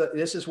 this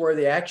is where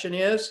the action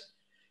is.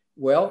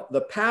 Well,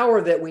 the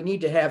power that we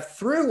need to have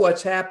through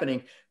what's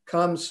happening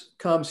comes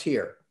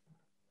here.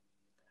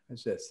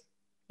 What's this?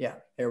 Yeah,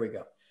 there we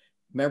go.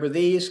 Remember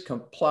these: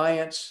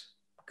 compliance,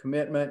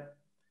 commitment,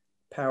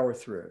 power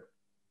through.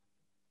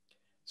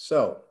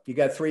 So you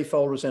got three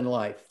folders in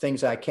life: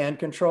 things I can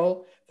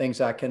control,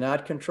 things I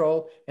cannot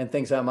control, and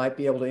things I might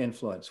be able to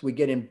influence. We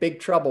get in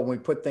big trouble when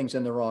we put things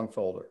in the wrong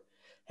folder.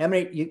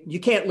 You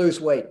can't lose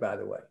weight, by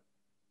the way.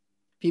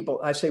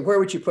 People, I say, where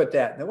would you put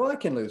that? Well, I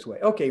can lose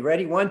weight. Okay,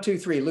 ready? 1, 2,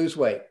 3, lose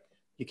weight.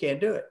 You can't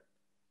do it.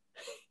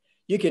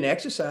 You can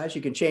exercise,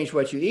 you can change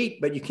what you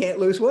eat, but you can't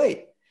lose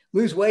weight.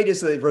 Lose weight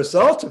is the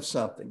result of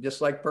something,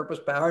 just like purpose,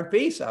 power, and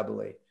peace, I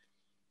believe.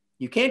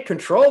 You can't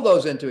control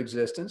those into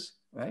existence,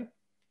 right?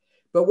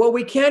 But what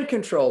we can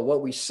control,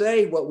 what we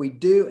say, what we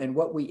do, and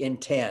what we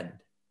intend.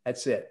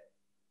 That's it.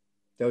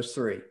 Those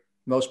three.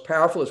 Most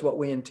powerful is what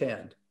we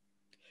intend.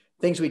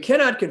 Things we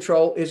cannot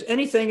control is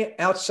anything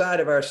outside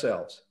of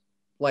ourselves,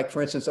 like,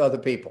 for instance, other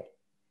people.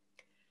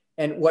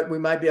 And what we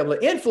might be able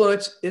to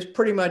influence is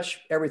pretty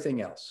much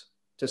everything else.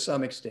 To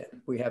some extent,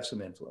 we have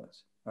some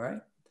influence. All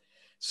right.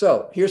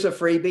 So here's a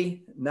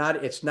freebie.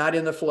 It's not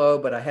in the flow,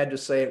 but I had to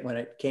say it when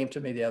it came to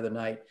me the other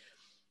night.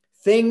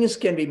 Things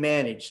can be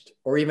managed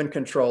or even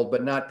controlled,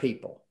 but not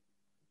people.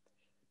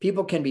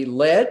 People can be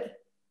led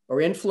or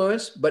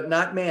influenced, but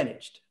not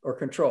managed or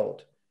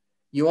controlled.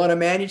 You want to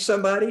manage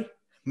somebody?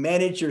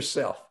 Manage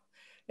yourself.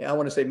 I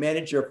want to say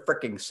manage your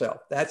freaking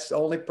self. That's the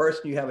only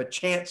person you have a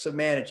chance of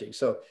managing.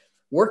 So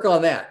work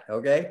on that,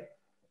 okay?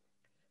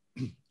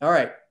 All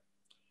right.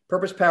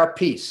 Purpose, power,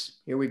 peace.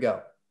 Here we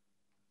go.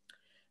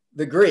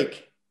 The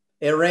Greek,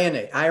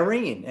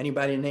 Irene.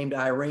 Anybody named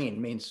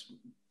Irene means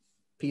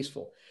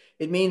peaceful.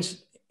 It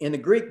means, in the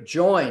Greek,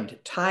 joined,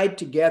 tied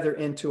together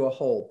into a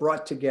whole,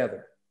 brought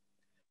together.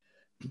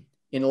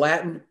 In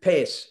Latin,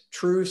 pace,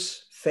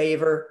 truce,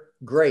 favor,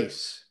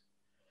 grace.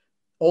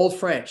 Old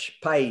French,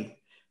 paix,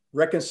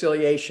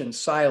 reconciliation,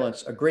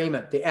 silence,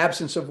 agreement, the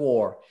absence of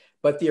war.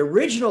 But the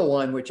original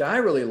one, which I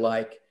really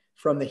like,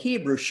 from the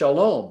Hebrew,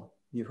 shalom,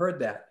 you've heard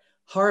that,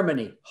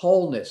 harmony,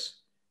 wholeness,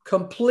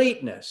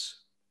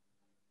 completeness,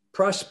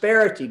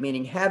 prosperity,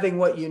 meaning having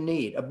what you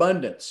need,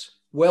 abundance,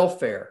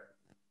 welfare,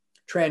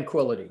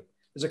 tranquility.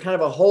 There's a kind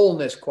of a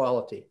wholeness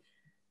quality.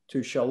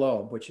 to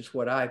shalom, which is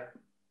what I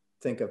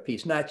think of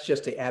peace, not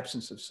just the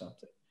absence of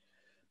something.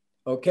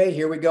 Okay,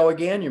 here we go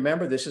again. You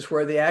remember, this is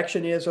where the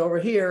action is over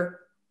here.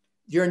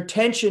 Your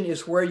intention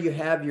is where you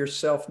have your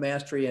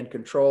self-mastery and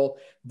control.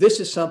 This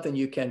is something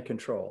you can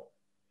control.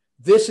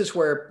 This is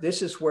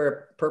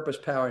where purpose,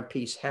 power, and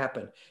peace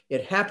happen.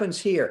 It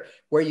happens here,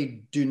 where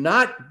you do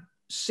not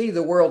see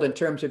the world in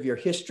terms of your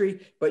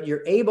history, but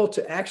you're able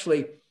to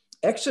actually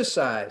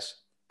exercise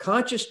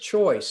conscious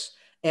choice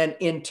and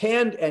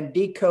intend and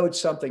decode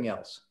something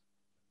else.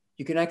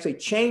 You can actually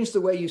change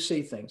the way you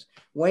see things.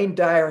 Wayne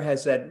Dyer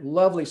has that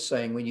lovely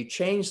saying, when you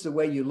change the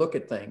way you look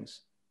at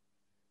things,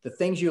 the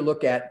things you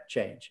look at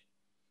change.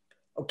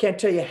 I can't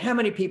tell you how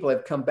many people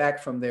have come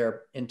back from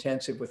their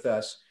intensive with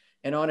us,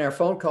 and on our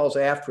phone calls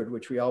afterward,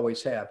 which we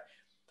always have,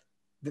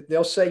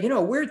 they'll say, you know,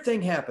 a weird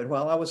thing happened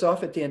while I was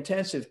off at the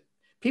intensive.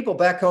 People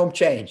back home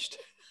changed.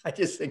 I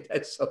just think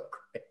that's so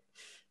great.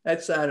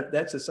 That's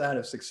a sign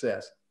of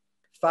success.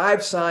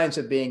 5 signs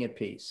of being at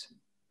peace: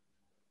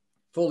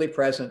 fully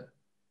present,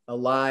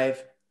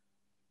 alive,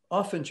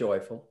 often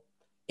joyful,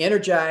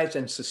 energized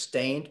and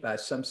sustained by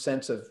some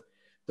sense of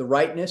the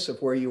rightness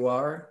of where you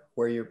are,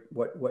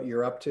 what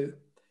you're up to,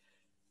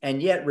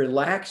 and yet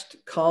relaxed,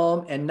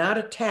 calm, and not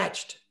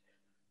attached.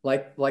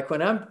 Like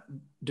when I'm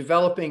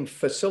developing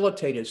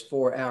facilitators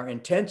for our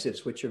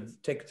intensives, which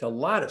takes a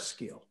lot of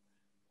skill.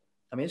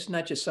 I mean, it's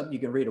not just something you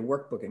can read a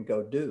workbook and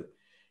go do.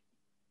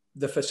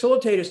 The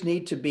facilitators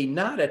need to be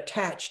not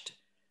attached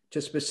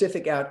to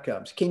specific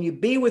outcomes. Can you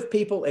be with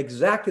people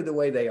exactly the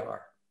way they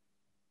are?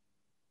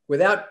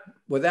 Without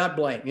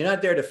blame. You're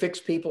not there to fix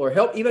people or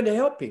help, even to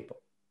help people.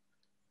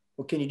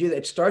 Well, can you do that?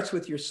 It starts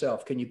with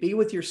yourself. Can you be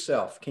with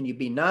yourself? Can you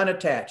be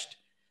non-attached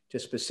to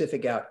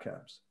specific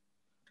outcomes?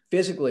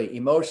 Physically,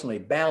 emotionally,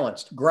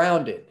 balanced,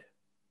 grounded,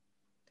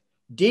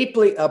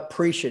 deeply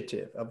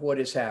appreciative of what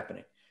is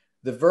happening.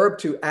 The verb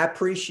to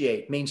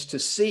appreciate means to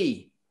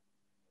see.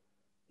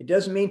 It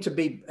doesn't mean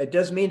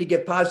to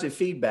give positive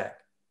feedback.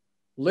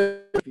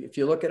 If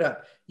you look it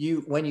up,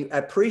 when you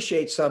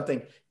appreciate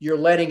something, you're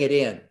letting it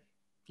in.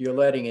 You're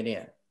letting it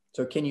in.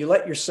 So can you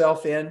let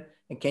yourself in,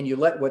 and can you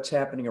let what's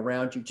happening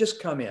around you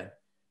just come in?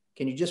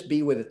 Can you just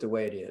be with it the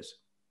way it is?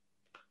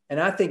 And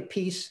I think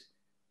peace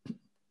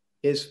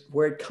is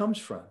where it comes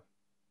from.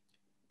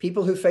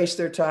 People who face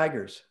their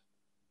tigers,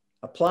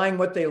 applying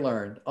what they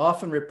learned,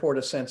 often report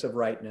a sense of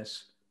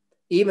rightness,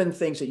 even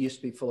things that used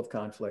to be full of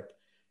conflict.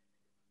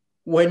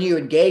 When you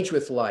engage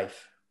with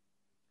life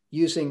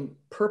using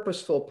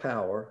purposeful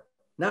power,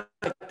 not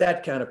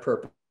that kind of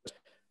purpose,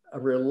 a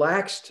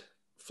relaxed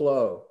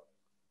flow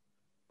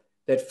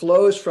that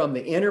flows from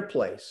the inner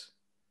place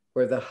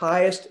where the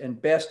highest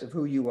and best of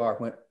who you are,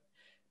 when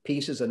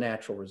peace is a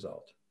natural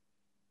result.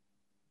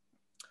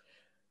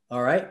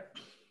 All right.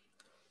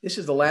 This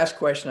is the last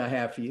question I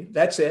have for you.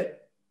 That's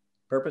it.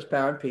 Purpose,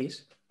 power, and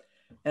peace.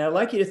 And I'd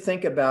like you to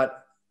think about,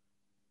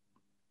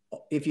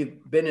 if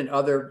you've been in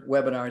other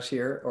webinars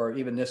here or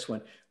even this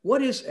one,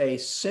 what is a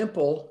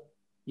simple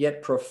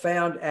yet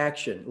profound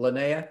action?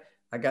 Linnea,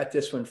 I got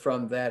this one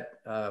from that,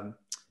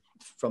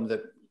 from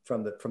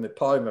the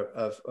Parliament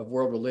of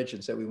World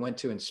Religions that we went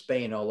to in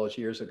Spain all those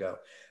years ago.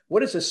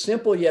 What is a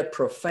simple yet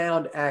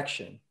profound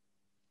action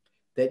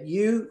that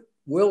you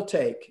will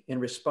take in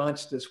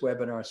response to this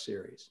webinar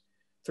series?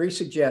 3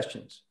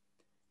 suggestions.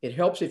 It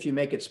helps if you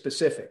make it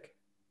specific,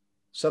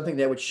 something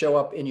that would show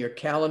up in your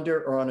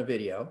calendar or on a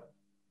video.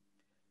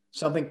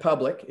 Something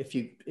public. If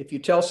you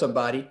tell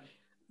somebody,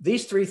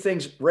 these 3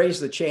 things raise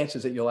the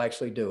chances that you'll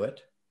actually do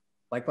it.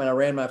 Like when I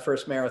ran my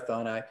first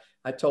marathon,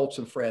 I told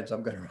some friends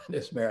I'm going to run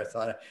this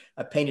marathon.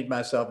 I painted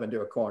myself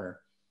into a corner.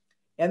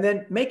 And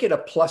then make it a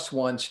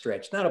 +1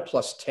 stretch, not a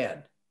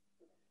 +10.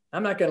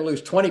 I'm not going to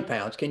lose 20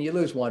 pounds. Can you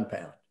lose 1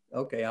 pound?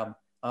 Okay,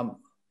 I'm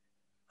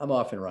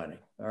off and running.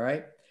 All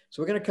right.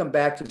 So we're going to come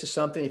back to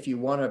something. If you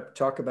want to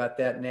talk about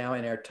that now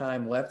in our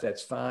time left,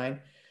 that's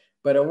fine.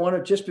 But I want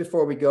to, just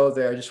before we go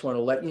there, I just want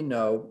to let you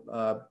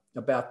know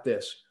about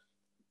this.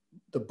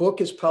 The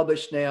book is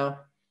published now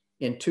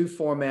in 2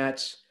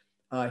 formats.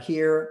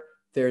 Here,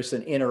 there's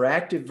an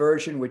interactive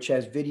version, which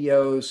has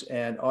videos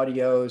and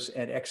audios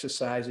and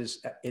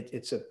exercises.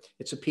 It's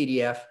a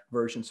PDF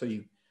version, so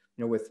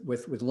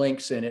with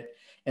links in it.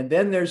 And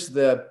then there's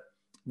the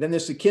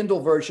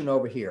Kindle version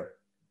over here.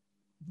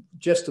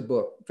 Just a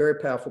book, very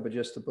powerful, but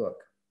just a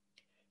book.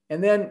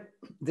 And then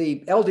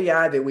the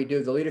LDI that we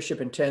do, the Leadership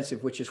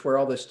Intensive, which is where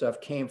all this stuff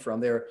came from.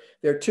 There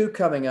are 2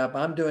 coming up.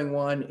 I'm doing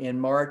one in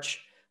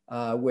March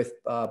with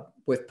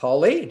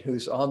Pauline,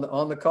 who's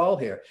on the call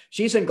here.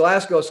 She's in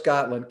Glasgow,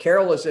 Scotland.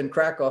 Carol is in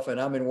Krakow, and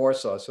I'm in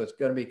Warsaw. So it's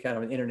going to be kind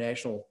of an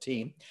international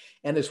team.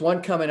 And there's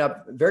one coming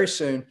up very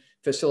soon,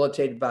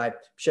 facilitated by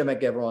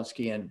Przemek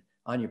Gawronski and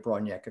Anya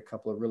Broniak, a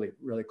couple of really,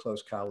 really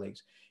close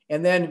colleagues.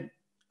 And then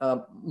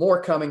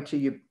more coming to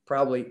you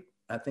probably.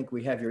 I think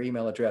we have your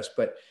email address,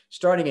 but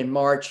starting in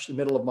March, the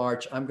middle of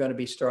March, I'm going to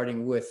be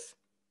starting with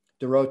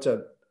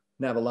Dorota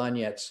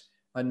Navalanyets,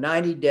 a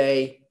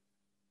 90-day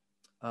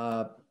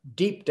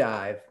deep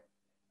dive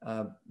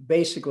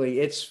basically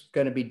it's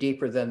going to be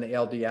deeper than the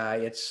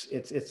LDI.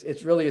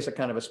 It's really is a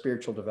kind of a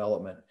spiritual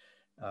development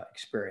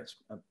experience.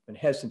 I've been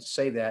hesitant to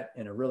say that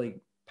in a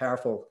really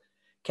powerful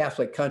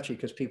Catholic country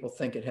because people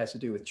think it has to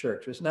do with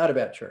church. It's not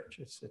about church.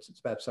 It's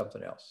about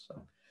something else.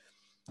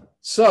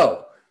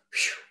 So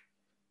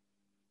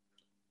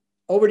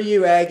over to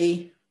you,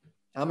 Aggie.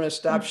 I'm going to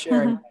stop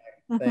sharing.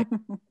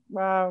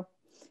 Wow.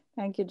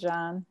 Thank you,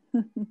 John.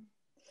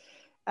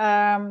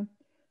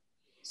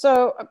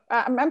 So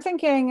I'm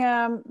thinking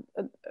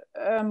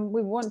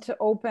we want to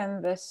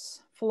open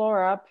this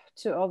floor up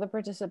to all the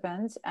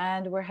participants,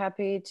 and we're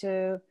happy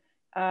to,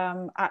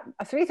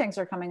 three things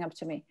are coming up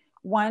to me.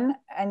 One,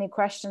 any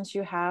questions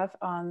you have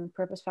on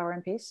purpose, power,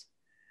 and peace.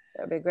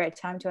 That would be a great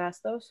time to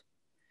ask those.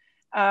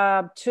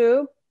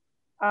 Two,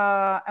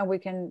 and we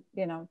can,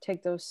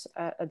 take those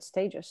at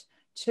stages.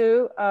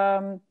 Two,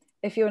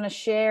 if you want to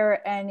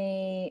share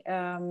anything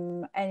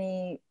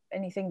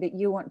that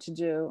you want to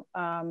do,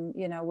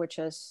 which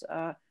is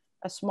a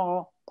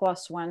small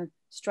 +1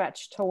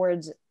 stretch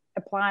towards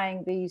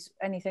applying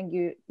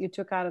anything you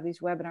took out of these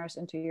webinars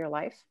into your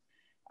life,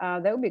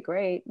 that would be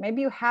great.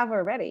 Maybe you have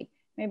already.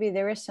 Maybe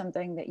there is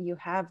something that you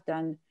have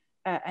done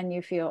and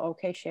you feel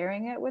okay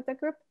sharing it with the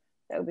group.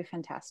 That would be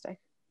fantastic.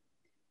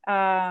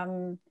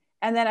 And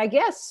then I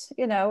guess,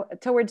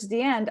 towards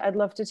the end, I'd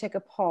love to take a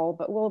poll,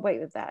 but we'll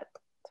wait with that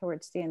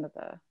towards the end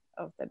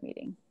of the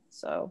meeting.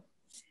 So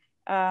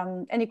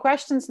any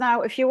questions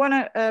now? If you want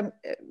to,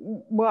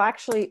 we'll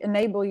actually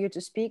enable you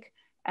to speak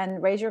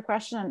and raise your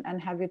question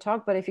and have you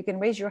talk. But if you can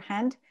raise your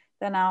hand,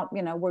 then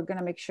we're going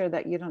to make sure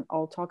that you don't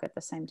all talk at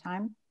the same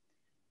time.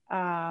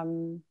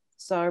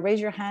 So raise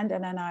your hand,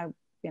 and then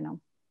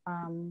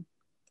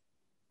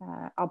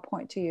I'll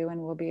point to you, and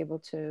we'll be able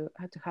to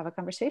have a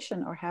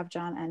conversation or have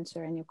John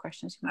answer any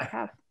questions you might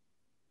have.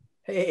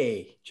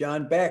 Hey,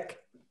 John Beck.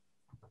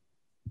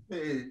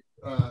 Hey,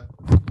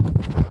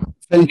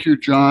 thank you,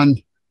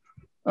 John.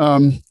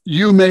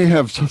 You may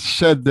have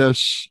said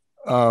this,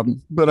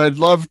 but I'd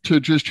love to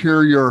just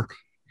hear your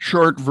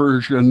short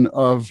version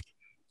of,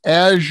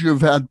 as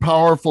you've had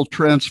powerful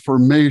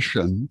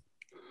transformation,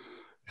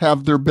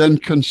 have there been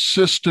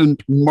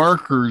consistent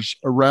markers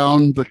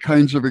around the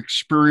kinds of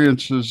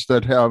experiences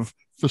that have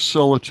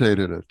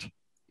facilitated it?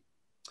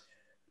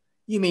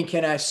 You mean,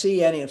 can I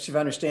see any, if I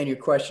understand your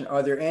question,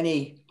 are there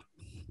any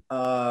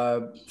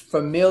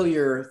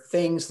familiar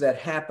things that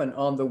happen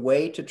on the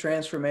way to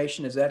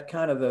transformation? Is that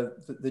kind of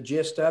the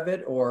gist of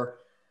it? Or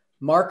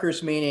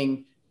markers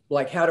meaning,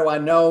 like, how do I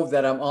know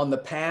that I'm on the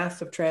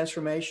path of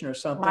transformation or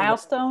something?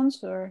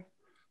 Milestones or?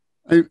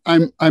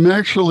 I'm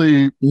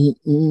actually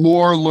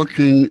more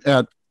looking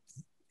at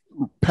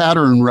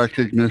pattern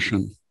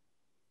recognition.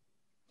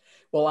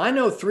 Well, I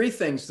know three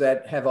things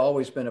that have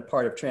always been a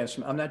part of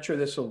transformation. I'm not sure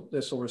this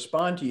will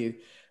respond to you,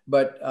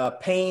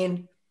 but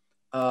pain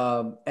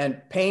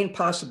and pain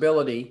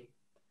possibility.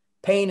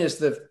 Pain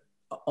is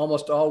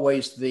almost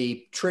always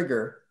the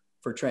trigger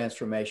for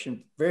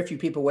transformation. Very few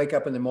people wake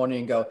up in the morning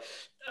and go,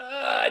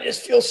 I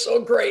just feel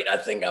so great. I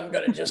think I'm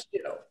going to just,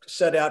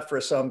 set out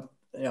for some,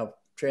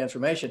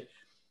 transformation.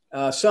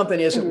 Something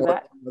isn't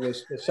working.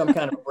 There's some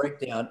kind of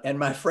breakdown. And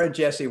my friend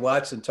Jesse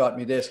Watson taught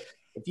me this.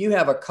 If you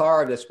have a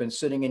car that's been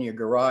sitting in your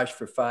garage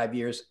for 5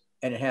 years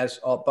and it has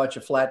a bunch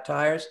of flat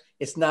tires,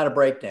 it's not a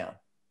breakdown.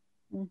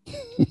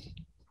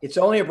 It's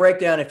only a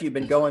breakdown if you've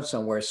been going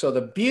somewhere. So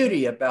the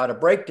beauty about a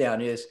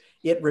breakdown is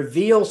it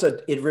reveals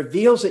that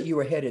you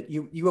were headed,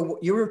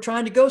 you were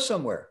trying to go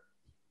somewhere.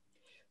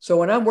 So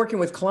when I'm working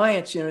with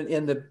clients,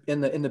 in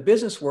the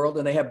business world,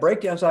 and they have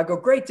breakdowns, I go,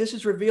 great, this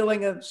is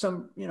revealing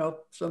some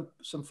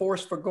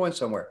force for going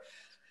somewhere.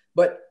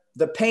 But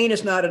the pain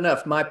is not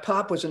enough. My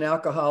pop was an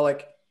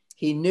alcoholic.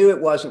 He knew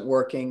it wasn't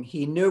working.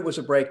 He knew it was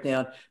a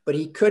breakdown, but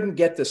he couldn't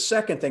get the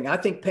second thing. I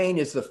think pain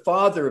is the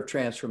father of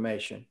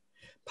transformation.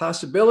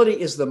 Possibility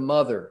is the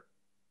mother.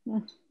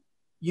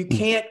 You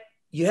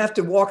have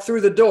to walk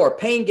through the door.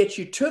 Pain gets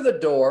you to the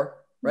door,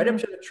 right up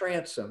to the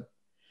transom.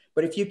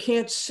 But if you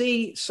can't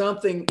see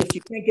something, if you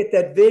can't get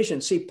that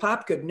vision, see,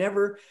 Pop could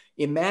never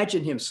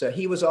imagine himself.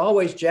 He was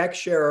always Jack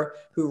Scherer,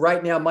 who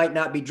right now might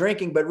not be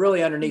drinking, but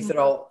really underneath it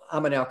all,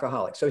 I'm an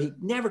alcoholic. So he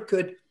never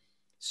could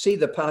see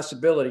the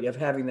possibility of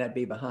having that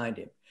be behind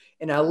him.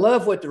 And I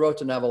love what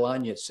Dorota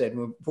Navalanya said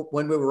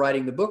when we were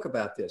writing the book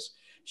about this.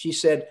 She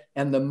said,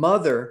 and the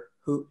mother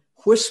who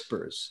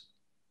whispers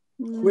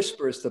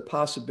the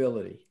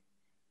possibility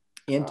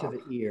into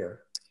the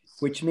ear,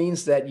 which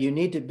means that you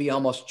need to be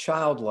almost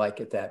childlike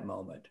at that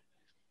moment.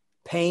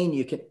 Pain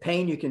you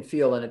can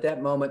feel. And at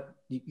that moment,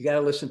 you got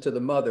to listen to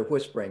the mother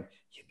whispering,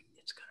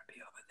 it's going to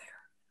be over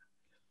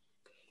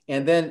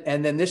there.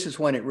 And then this is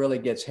when it really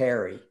gets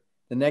hairy.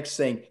 The next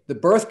thing, the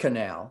birth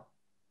canal.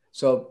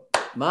 So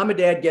mom and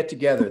dad get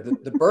together.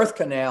 The birth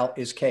canal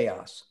is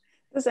chaos.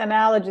 This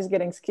analogy is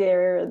getting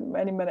scarier in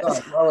many minutes.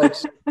 Oh, well,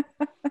 it's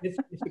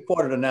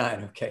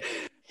 8:45. Okay.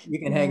 You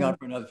can hang on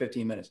for another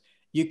 15 minutes.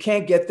 You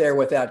can't get there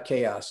without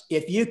chaos.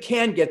 If you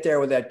can get there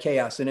without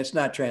chaos, then it's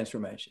not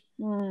transformation.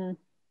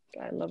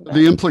 I love that.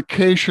 The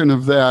implication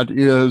of that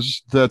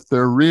is that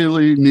there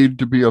really need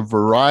to be a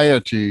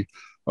variety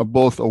of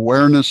both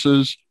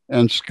awarenesses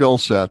and skill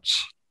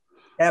sets.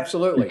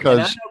 Absolutely. Because,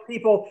 and I know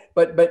people,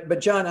 but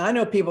John, I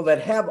know people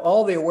that have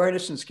all the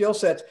awareness and skill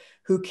sets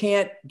who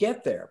can't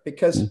get there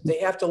because they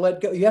have to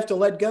let go. You have to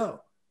let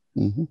go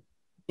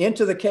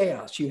into the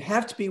chaos. You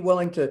have to be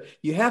willing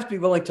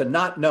to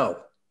not know.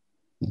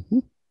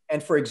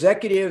 And for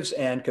executives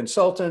and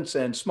consultants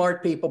and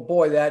smart people,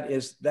 boy,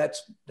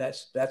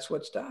 that's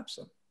what stops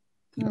them.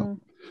 Yeah.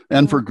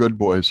 And for good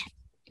boys.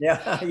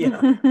 Yeah,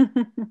 yeah.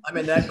 I'm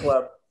in that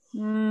club.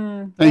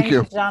 Thank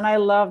you, John. I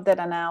love that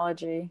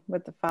analogy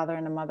with the father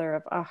and the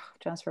mother of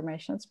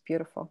transformation. It's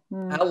beautiful.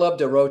 I love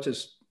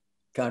DeRota's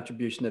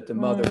contribution that the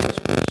mother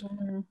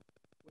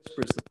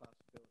whispers the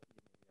possibility.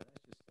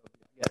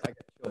 Yeah, I got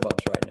chill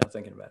bumps right now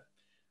thinking about it.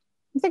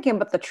 I'm thinking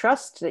about the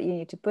trust that you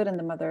need to put in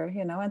the mother,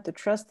 and to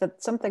trust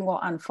that something will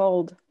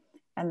unfold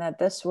and that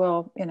this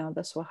will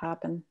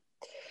happen.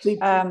 See,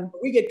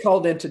 we get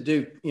called in to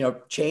do,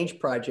 change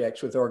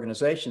projects with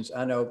organizations.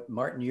 I know,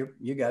 Martin,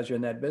 you guys are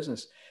in that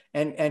business.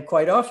 And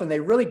quite often they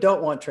really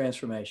don't want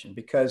transformation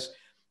because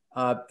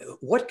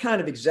what kind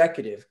of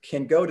executive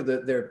can go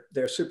to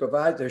their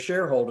supervisor, their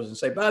shareholders and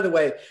say, by the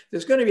way,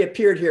 there's going to be a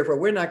period here where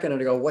we're not going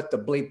to go, what the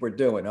bleep we're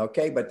doing.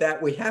 Okay. But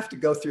that we have to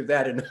go through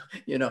that. And,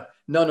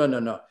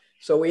 no.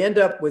 So we end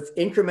up with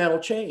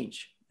incremental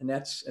change. And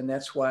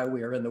that's why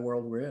we are in the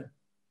world we're in.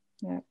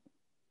 Yeah.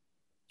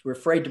 We're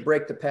afraid to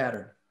break the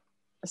pattern.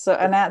 So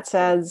Annette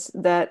says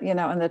that, in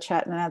the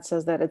chat, Annette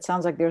says that it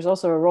sounds like there's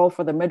also a role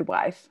for the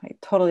midwife. I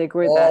totally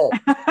agree with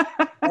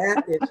that.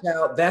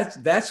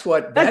 That's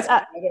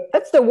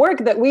the work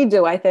that we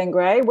do, I think,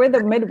 right? We're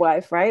the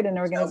midwife, right? In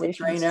organizations.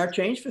 We train our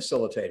change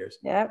facilitators.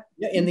 Yeah.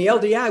 In the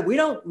LDI,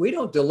 we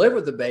don't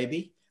deliver the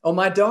baby. Oh,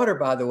 my daughter,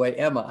 by the way,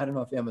 Emma, I don't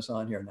know if Emma's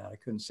on here now. I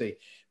couldn't see.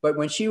 But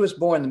when she was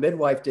born, the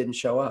midwife didn't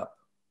show up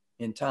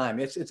in time.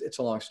 It's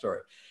a long story.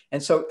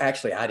 And so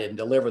actually I didn't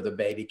deliver the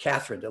baby.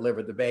 Catherine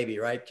delivered the baby,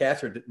 right?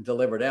 Catherine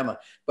delivered Emma,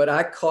 but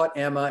I caught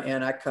Emma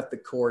and I cut the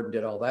cord and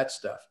did all that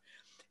stuff.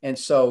 And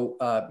so,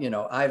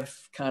 I've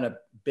kind of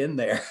been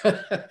there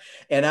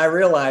and I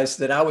realized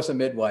that I was a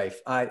midwife.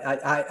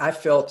 I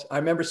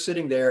remember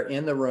sitting there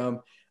in the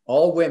room,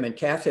 all women.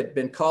 Kath had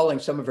been calling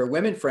some of her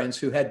women friends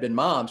who had been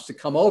moms to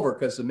come over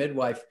because the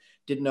midwife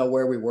didn't know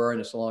where we were.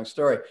 And it's a long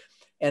story.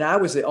 And I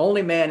was the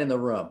only man in the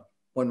room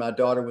when my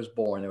daughter was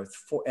born. There was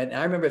 4, and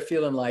I remember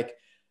feeling like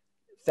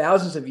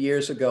thousands of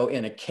years ago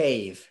in a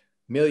cave,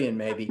 million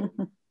maybe,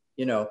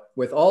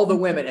 with all the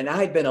women. And I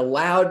had been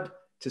allowed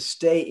to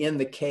stay in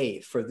the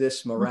cave for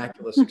this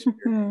miraculous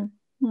experience.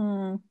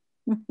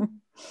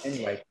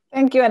 Anyway.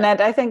 Thank you,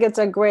 Annette. I think it's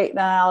a great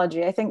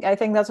analogy. I think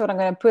that's what I'm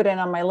going to put in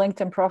on my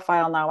LinkedIn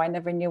profile now. I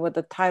never knew what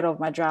the title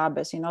of my job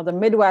is, the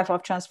midwife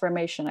of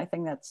transformation. I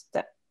think that's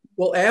that.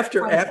 Well,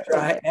 after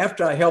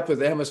I helped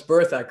with Emma's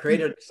birth,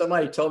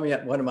 somebody told me,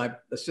 one of my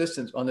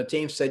assistants on the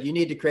team said, you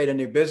need to create a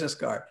new business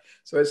card.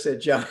 So it said,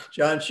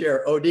 John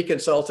Scherer, OD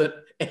consultant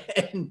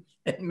and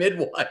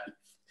midwife.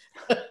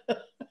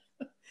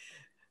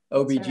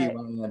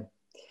 OBGYN. Right.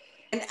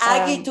 And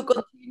Aggie, to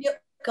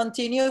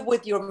continue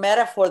with your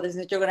metaphor,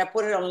 that you're going to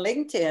put it on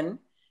LinkedIn,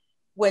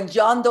 when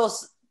John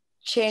does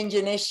change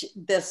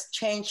initiatives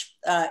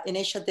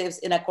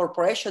in a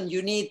corporation,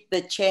 you need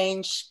the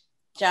change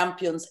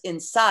champions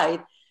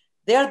inside.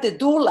 They're the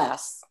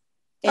doulas,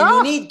 and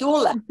you need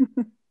doulas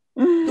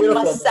to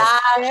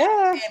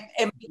massage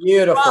and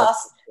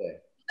trust the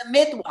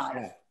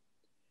midwife.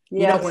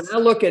 Yes. When I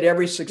look at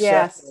every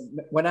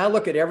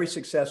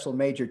successful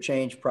major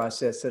change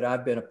process that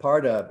I've been a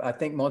part of, I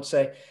think,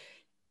 Montse,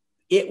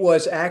 it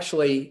was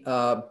actually,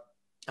 I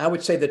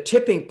would say the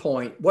tipping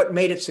point. What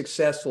made it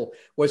successful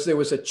was there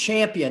was a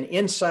champion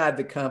inside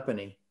the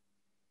company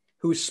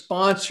who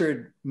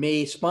sponsored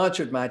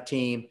my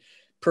team,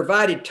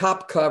 provided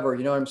top cover.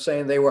 You know what I'm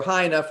saying? They were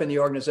high enough in the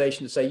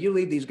organization to say, you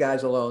leave these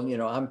guys alone.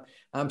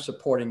 I'm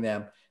supporting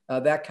them,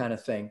 that kind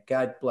of thing.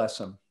 God bless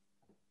them.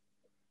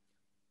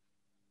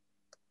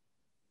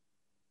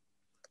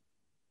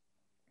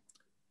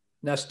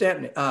 Now,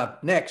 Stephanie,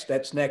 next.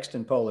 That's next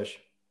in Polish.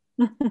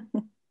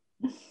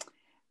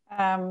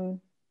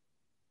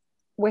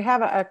 We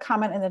have a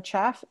comment in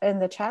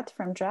the chat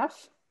from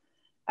Jeff.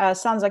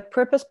 Sounds like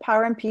purpose,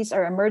 power, and peace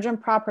are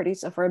emergent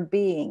properties of our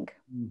being.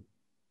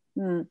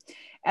 And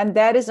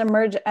that is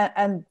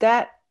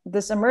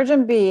this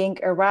emergent being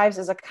arrives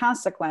as a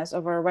consequence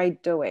of our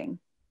right doing.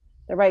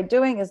 The right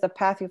doing is the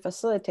path you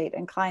facilitate,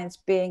 and client's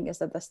being is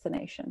the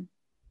destination.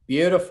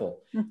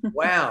 Beautiful.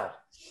 Wow.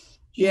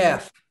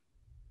 Jeff.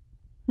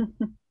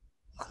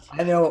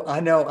 I know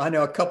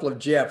a couple of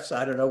Jeffs.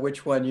 I don't know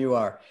which one you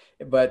are,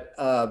 but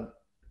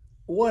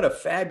what a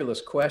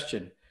fabulous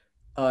question.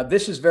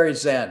 This is very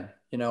Zen.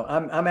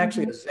 I'm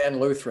actually a Zen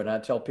Lutheran. I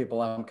tell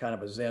people I'm kind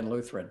of a Zen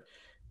Lutheran.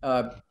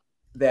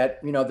 That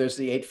there's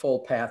the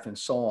Eightfold Path and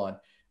so on.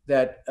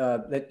 That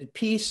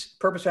peace,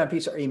 purpose, and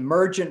peace are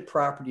emergent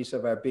properties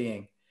of our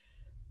being.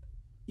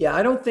 Yeah,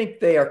 I don't think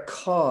they are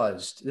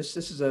caused. This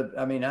is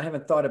I mean, I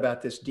haven't thought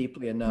about this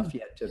deeply enough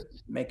yet to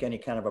make any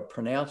kind of a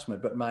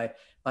pronouncement, but my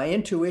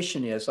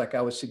intuition is, like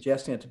I was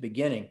suggesting at the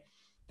beginning,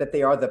 that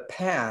they are the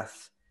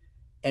path.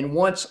 And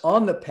once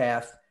on the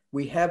path,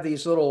 we have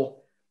these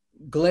little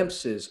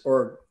glimpses,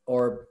 or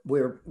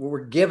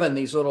we're given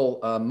these little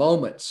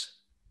moments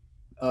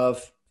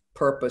of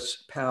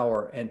purpose,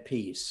 power, and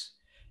peace.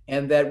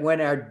 And that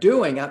when our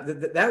doing,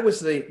 that was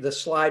the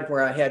slide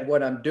where I had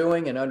what I'm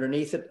doing, and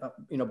underneath it,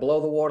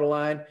 below the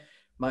waterline,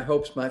 my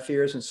hopes, my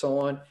fears, and so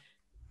on.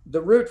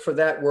 The root for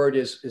that word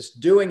is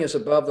doing is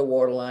above the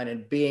waterline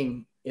and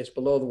being is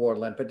below the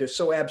waterline, but they're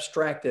so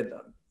abstract that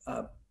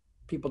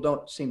people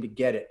don't seem to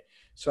get it.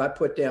 So I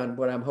put down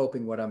what I'm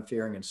hoping, what I'm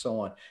fearing, and so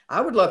on.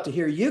 I would love to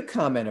hear you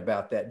comment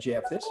about that,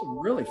 Jeff. This is a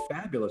really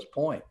fabulous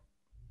point.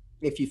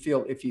 If you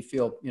feel,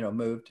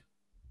 moved.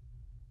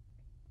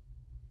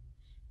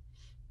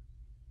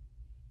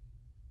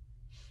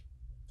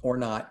 Or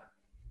not.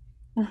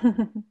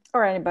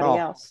 Or anybody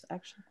else,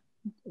 actually.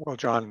 Well,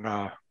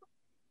 John,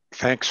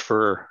 thanks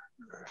for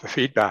the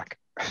feedback.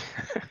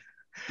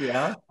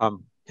 Yeah.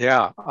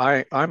 Yeah,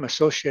 I'm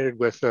associated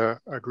with a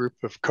group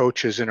of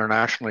coaches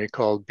internationally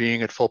called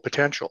Being at Full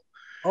Potential.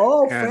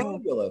 Oh,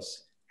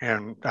 fabulous.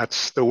 And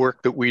that's the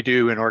work that we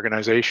do in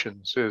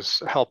organizations,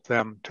 is help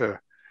them to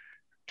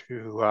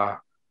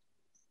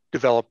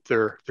develop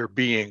their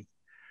being.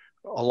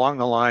 Along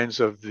the lines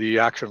of the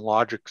action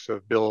logics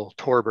of Bill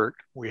Torbert,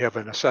 we have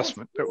an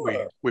assessment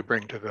that we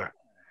bring to the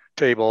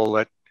table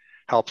that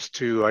helps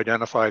to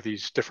identify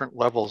these different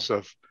levels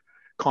of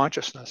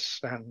consciousness.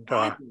 And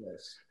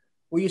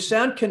well, you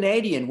sound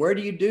Canadian. Where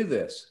do you do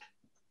this?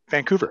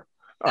 Vancouver.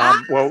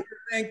 Well,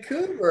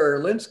 Vancouver.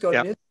 Lynn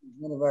Scott,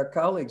 one of our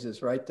colleagues,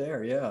 is right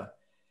there. Yeah.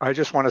 I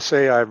just want to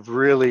say I've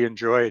really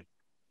enjoyed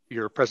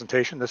your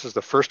presentation. This is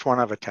the first one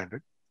I've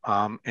attended,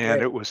 and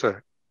it was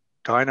a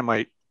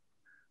dynamite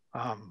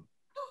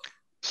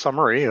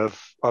summary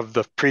of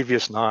the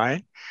previous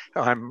 9.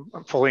 I'm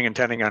fully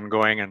intending on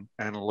going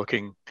and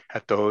looking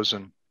at those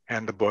and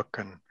the book,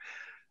 and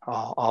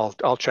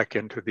I'll check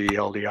into the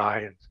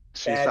LDI and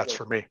see if that's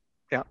for me.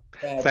 Yeah.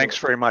 Thanks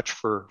very much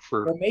for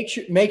well,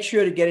 make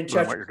sure to get in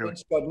touch with Lynn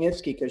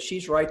Skotnitsky, because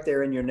she's right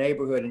there in your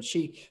neighborhood, and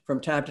she from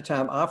time to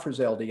time offers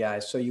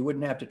LDIs, so you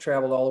wouldn't have to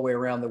travel all the way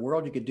around the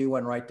world. You could do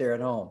one right there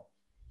at home.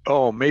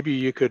 Oh, maybe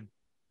you could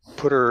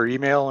put her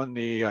email in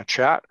the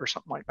chat or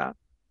something like that.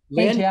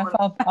 Hey, Jeff,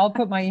 I'll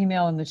put my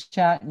email in the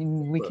chat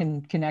and we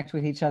can connect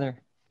with each other.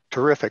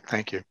 Terrific.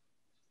 Thank you.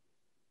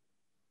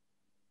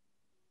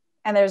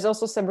 And there's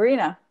also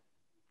Sabrina.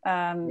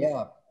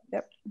 Yeah.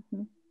 Yep.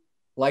 Mm-hmm.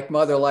 Like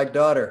mother, like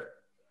daughter.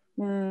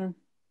 Mm.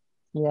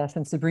 Yes,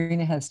 and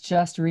Sabrina has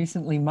just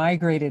recently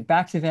migrated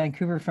back to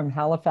Vancouver from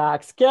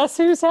Halifax. Guess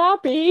who's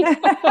happy? Can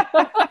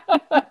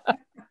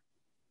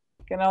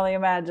only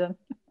imagine.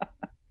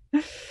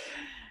 That's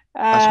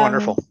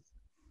wonderful.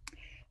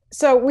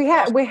 So we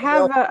have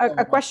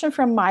a question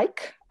from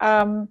Mike.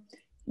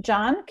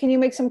 John, can you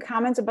make some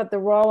comments about the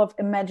role of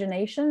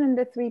imagination in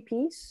the 3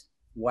 Ps?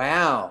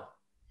 Wow.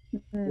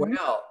 Mm-hmm.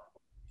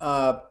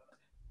 Wow.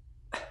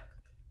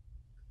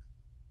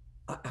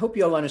 I hope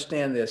you all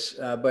understand this,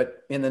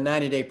 but in the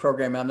 90-day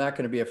program, I'm not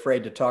going to be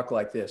afraid to talk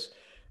like this.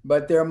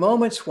 But there are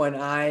moments when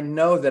I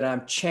know that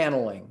I'm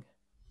channeling.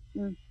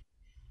 Mm.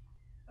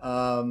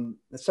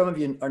 Some of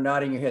you are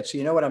nodding your head, so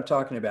you know what I'm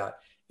talking about.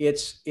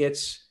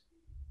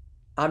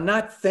 I'm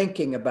not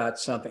thinking about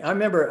something. I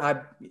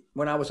remember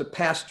when I was a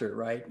pastor,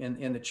 right,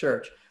 in the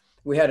church,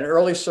 we had an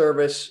early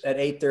service at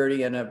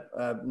 8:30 and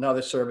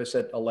another service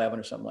at 11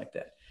 or something like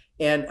that.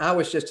 And I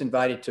was just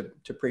invited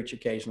to preach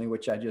occasionally,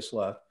 which I just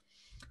love.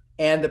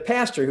 And the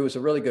pastor, who was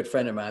a really good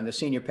friend of mine, the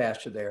senior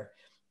pastor there,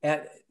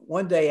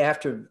 one day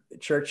after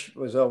church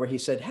was over, he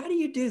said, "How do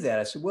you do that?"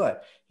 I said,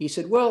 "What?" He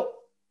said, "Well,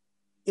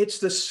 it's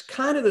this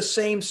kind of the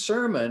same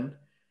sermon,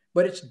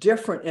 but it's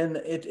different. And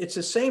it's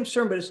the same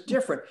sermon, but it's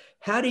different.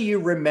 How do you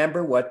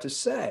remember what to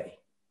say?"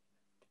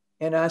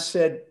 And I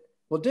said,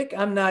 "Well, Dick,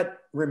 I'm not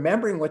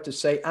remembering what to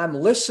say. I'm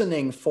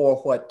listening for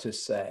what to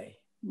say."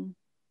 Mm.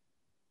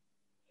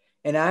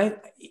 And I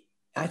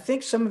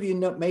think some of you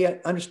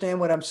may understand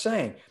what I'm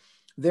saying.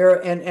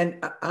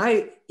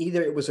 Either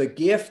it was a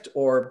gift,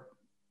 or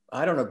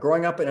I don't know,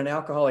 growing up in an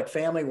alcoholic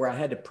family where I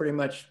had to pretty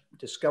much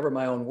discover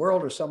my own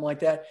world or something like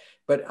that.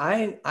 But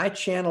I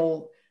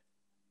channel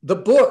the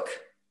book,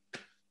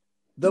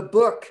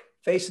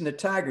 Facing the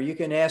Tiger. You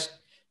can ask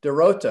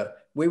Dorota.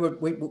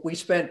 We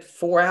spent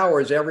 4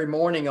 hours every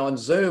morning on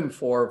Zoom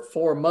for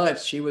 4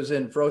 months. She was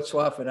in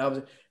Wrocław and I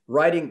was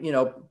writing,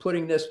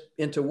 putting this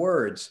into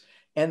words.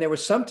 And there were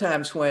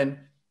sometimes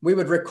when we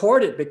would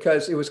record it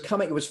because it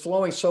was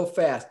flowing so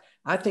fast.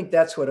 I think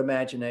that's what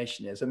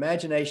imagination is.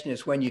 Imagination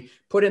is when you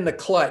put in the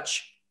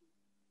clutch,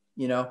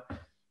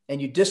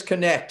 and you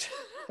disconnect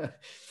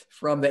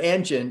from the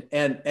engine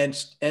and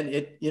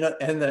it,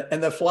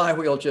 and the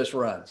flywheel just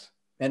runs.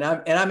 And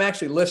I'm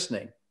actually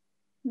listening.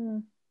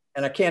 Mm.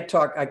 And I can't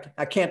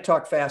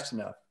talk fast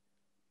enough.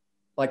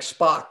 Like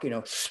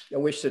Spock, I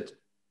wish that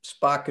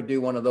Spock could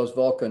do one of those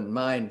Vulcan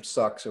mind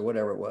sucks or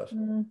whatever it was.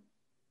 Mm.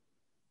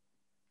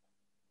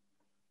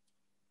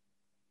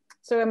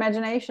 So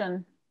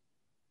imagination.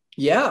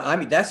 Yeah, I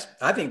mean,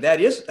 I think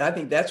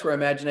that's where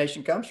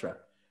imagination comes from.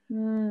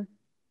 Mm.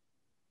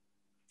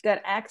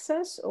 That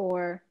access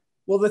or?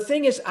 Well, the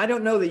thing is, I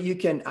don't know that you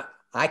can,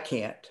 I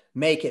can't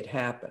make it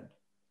happen.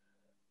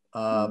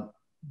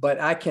 But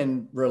I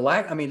can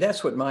relax. I mean,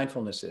 that's what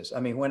mindfulness is.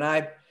 I mean, when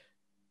I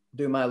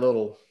do my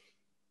little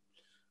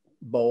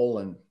bowl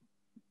and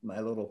my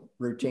little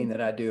routine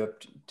that I do,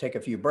 take a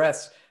few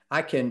breaths,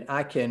 I can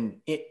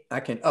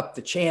up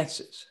the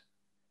chances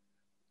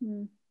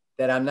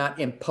that I'm not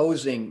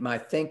imposing my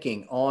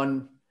thinking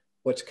on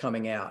what's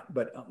coming out,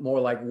 but more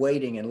like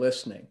waiting and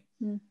listening.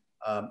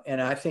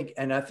 And I think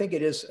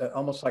it is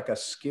almost like a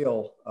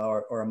skill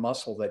or a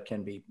muscle that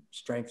can be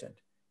strengthened.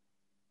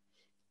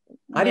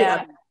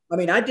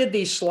 I did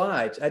these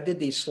slides. I did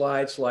these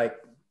slides like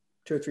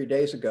 2 or 3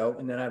 days ago,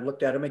 and then I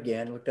looked at them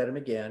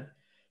again.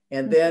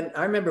 And then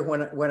I remember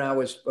when I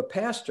was a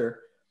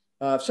pastor,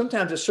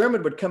 sometimes a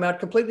sermon would come out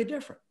completely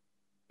different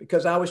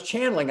because I was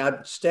channeling.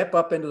 I'd step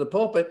up into the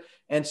pulpit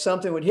and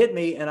something would hit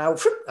me and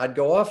I'd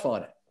go off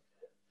on it.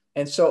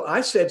 And so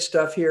I said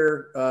stuff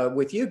here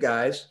with you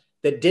guys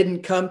that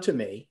didn't come to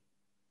me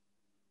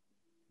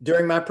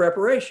during my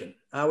preparation.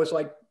 I was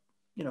like,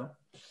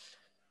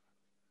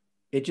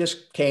 it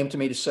just came to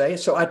me to say.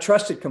 So I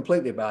trusted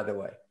completely, by the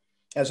way.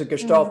 As a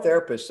Gestalt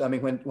therapist, I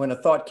mean, when a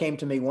thought came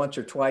to me once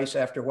or twice,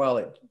 after a while,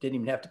 it didn't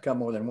even have to come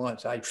more than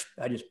once. I just,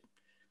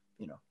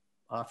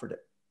 offered it.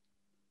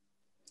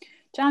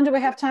 John, do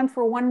we have time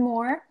for one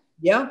more?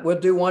 Yeah, we'll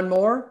do one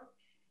more.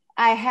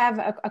 I have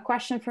a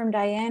question from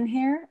Diane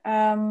here,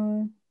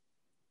 and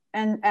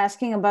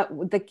asking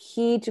about the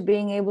key to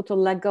being able to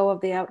let go of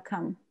the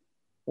outcome.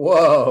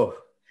 Whoa.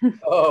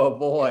 Oh,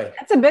 boy.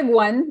 That's a big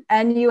one.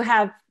 And you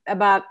have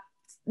about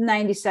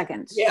 90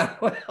 seconds. Yeah,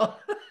 well.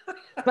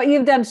 But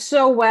you've done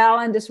so well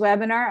in this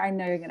webinar. I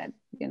know you're going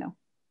to,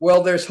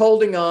 Well, there's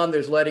holding on,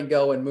 there's letting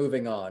go and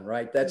moving on,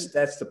 right? That's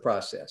the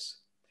process.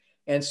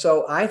 And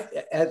so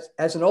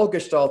as an old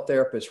Gestalt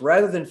therapist,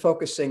 rather than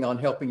focusing on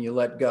helping you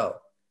let go,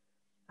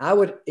 I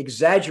would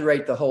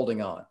exaggerate the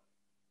holding on.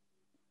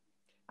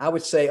 I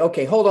would say,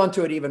 okay, hold on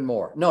to it even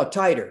more. No,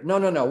 tighter.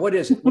 No. What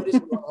is it? What is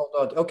it you want to hold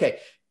on to? Okay.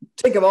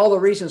 Think of all the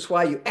reasons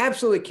why you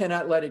absolutely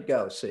cannot let it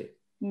go. See?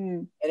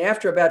 And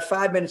after about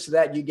 5 minutes of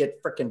that, you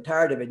get freaking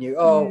tired of it.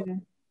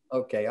 And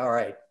okay, all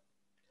right.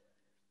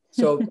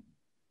 So,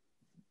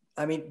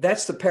 I mean,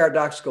 that's the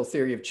paradoxical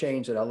theory of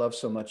change that I love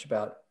so much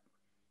about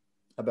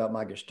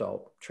my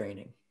Gestalt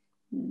training.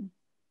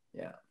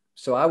 Yeah.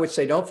 So I would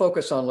say, don't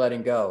focus on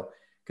letting go,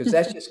 because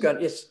that's just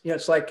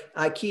it's like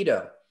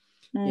Aikido.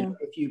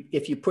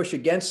 If you push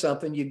against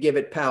something, you give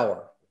it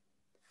power.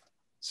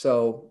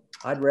 So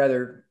I'd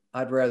rather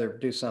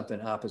do something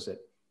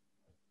opposite.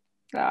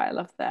 Oh, I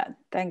love that.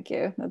 Thank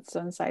you. That's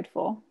so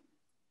insightful.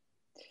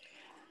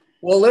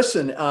 Well,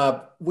 listen,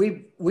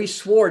 we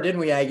swore, didn't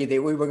we, Aggie,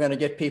 that we were going to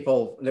get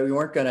people, that we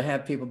weren't going to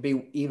have people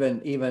be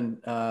even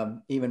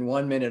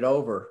 1 minute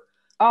over.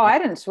 Oh, I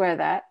didn't swear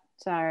that.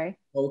 Sorry.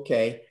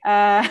 Okay.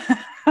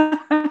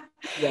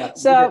 Yeah.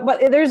 So, but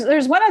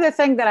there's one other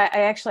thing that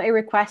I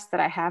request that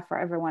I have for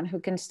everyone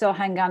who can still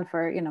hang on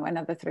for,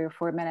 another 3 or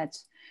 4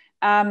 minutes,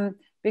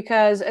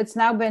 because it's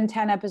now been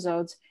 10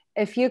 episodes.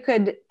 If you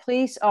could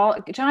please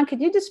John, could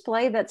you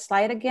display that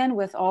slide again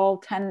with all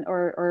 10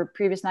 or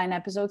previous 9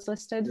 episodes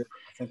listed?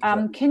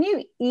 Sure. Can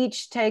you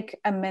each take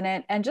a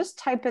minute and just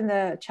type in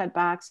the chat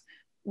box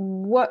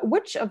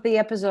which of the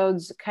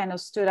episodes kind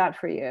of stood out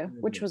for you?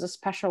 Which was a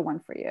special one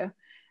for you?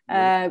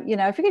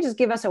 If you could just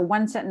give us a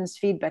 1-sentence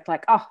feedback,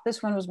 like, oh,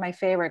 this one was my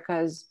favorite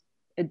because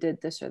it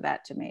did this or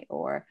that to me,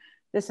 or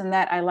this and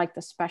that I liked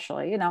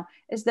especially.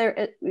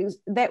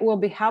 That will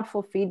be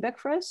helpful feedback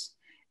for us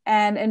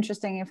and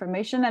interesting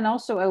information, and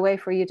also a way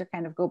for you to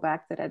kind of go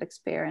back to that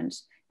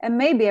experience, and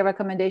maybe a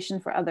recommendation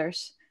for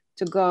others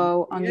to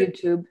go on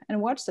YouTube and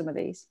watch some of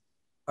these.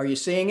 Are you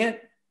seeing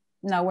it?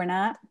 No, we're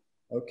not.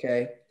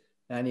 Okay.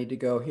 I need to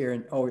go here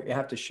and, you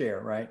have to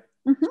share, right?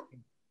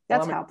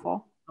 That's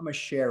helpful. I'm a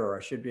sharer.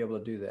 I should be able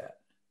to do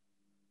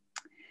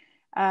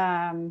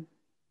that.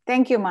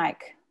 Thank you,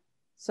 Mike.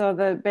 So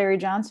the Barry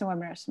Johnson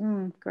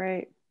webinars,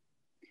 great.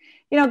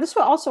 This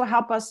will also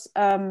help us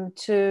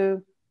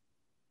to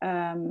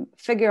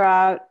figure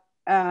out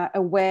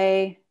a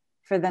way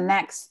for the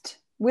next,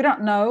 we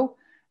don't know.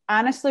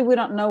 Honestly, we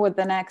don't know what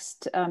the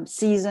next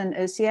season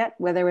is yet,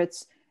 whether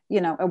it's,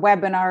 a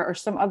webinar or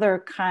some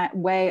other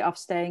way of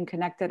staying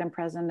connected and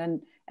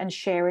present and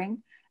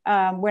sharing.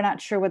 We're not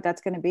sure what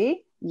that's going to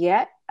be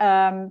yet,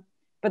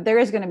 but there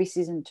is going to be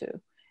season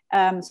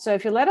 2. So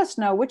if you let us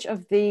know which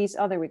of these,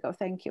 there we go.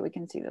 Thank you. We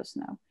can see those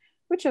now.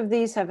 Which of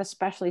these have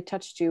especially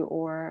touched you,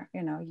 or,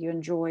 you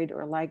enjoyed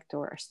or liked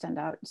or stood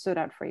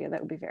out for you, that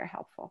would be very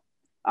helpful.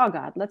 Oh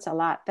God, that's a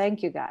lot.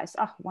 Thank you guys.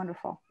 Oh,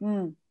 wonderful.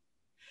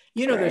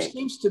 There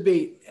seems to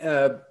be,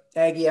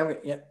 Aggie,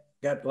 I've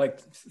got like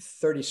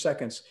 30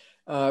 seconds.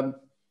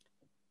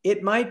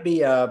 It might be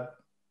not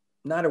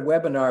a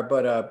webinar,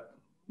 but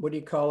what do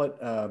you call it?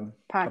 Podcast.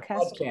 A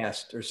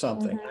podcast or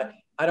something.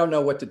 I don't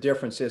know what the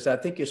difference is. I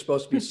think you're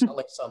supposed to be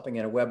selling something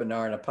in a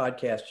webinar and a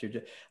podcast.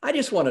 I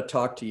just want to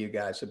talk to you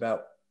guys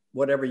about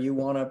whatever you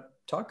want to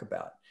talk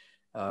about.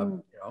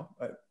 You know,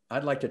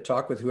 I'd like to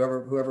talk with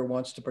whoever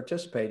wants to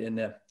participate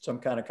in some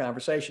kind of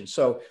conversation.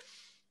 So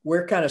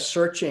we're kind of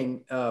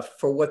searching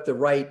for what the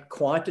right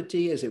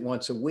quantity is. It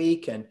once a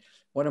week, and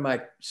one of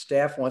my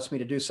staff wants me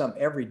to do something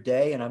every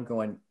day, and I'm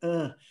going,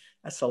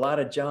 that's a lot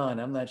of John.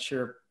 I'm not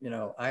sure. You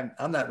know,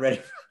 I'm not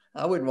ready.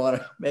 I wouldn't want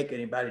to make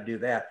anybody do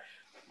that.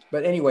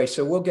 But anyway,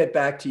 so we'll get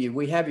back to you.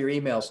 We have your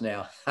emails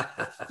now.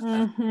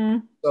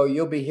 So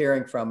you'll be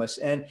hearing from us.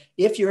 And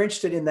if you're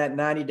interested in that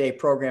 90-day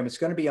program, it's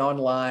going to be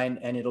online,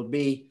 and it'll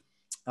be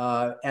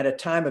at a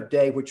time of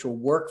day which will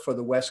work for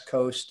the West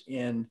Coast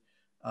in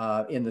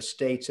the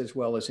States as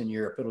well as in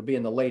Europe. It'll be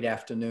in the late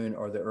afternoon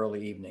or the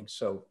early evening.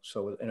 So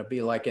it'll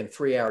be like in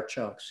 3-hour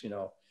chunks, you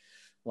know,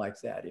 like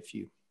that. If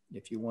you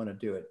want to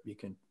do it, you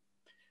can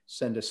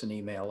send us an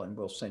email and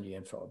we'll send you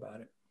info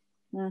about it.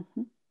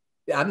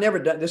 I've never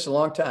done this a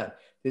long time.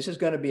 This is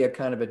going to be a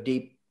kind of a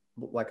deep,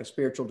 like a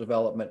spiritual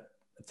development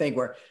thing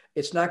where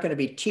it's not going to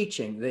be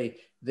teaching.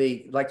 Like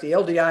the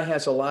LDI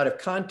has a lot of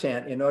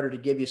content in order to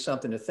give you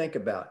something to think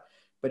about.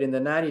 But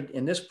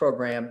in this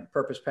program,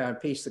 Purpose, Power, and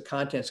Peace, the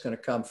content's going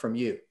to come from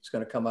you. It's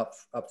going to come up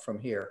from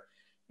here,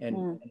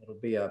 and it'll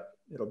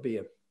be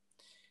a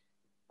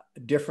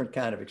different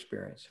kind of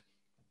experience.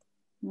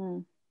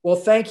 Well,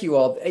 thank you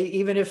all.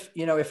 Even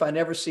if I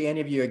never see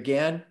any of you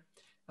again,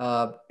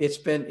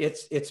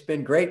 it's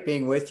been great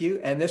being with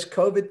you. And this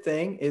COVID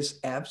thing is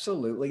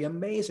absolutely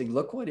amazing.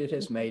 Look what it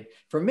has made,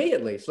 for me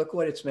at least. Look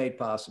what it's made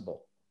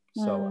possible.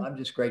 So I'm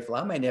just grateful.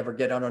 I may never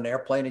get on an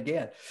airplane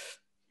again.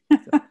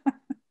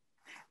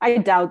 I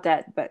doubt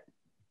that, but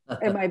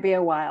it might be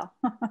a while.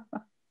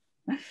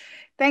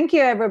 Thank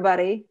you,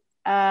 everybody.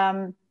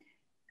 I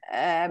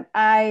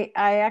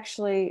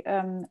actually,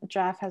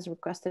 Jeff has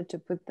requested to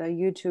put the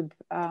YouTube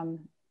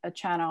a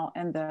channel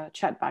in the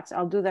chat box.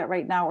 I'll do that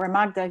right now. Or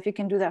Magda, if you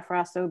can do that for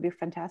us, that would be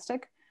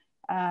fantastic.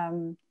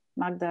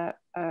 Magda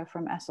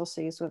from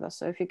SLC is with us.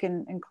 So if you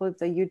can include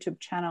the YouTube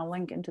channel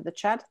link into the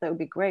chat, that would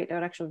be great. That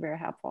would actually be very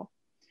helpful.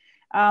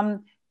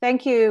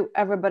 Thank you,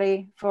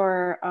 everybody,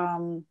 for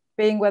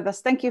being with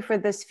us. Thank you for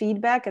this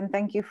feedback, and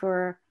thank you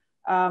for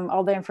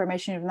all the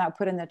information you've now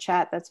put in the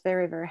chat. That's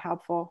very, very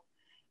helpful.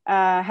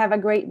 Have a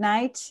great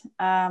night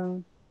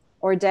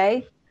or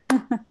day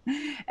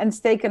and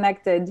stay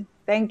connected.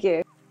 Thank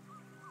you.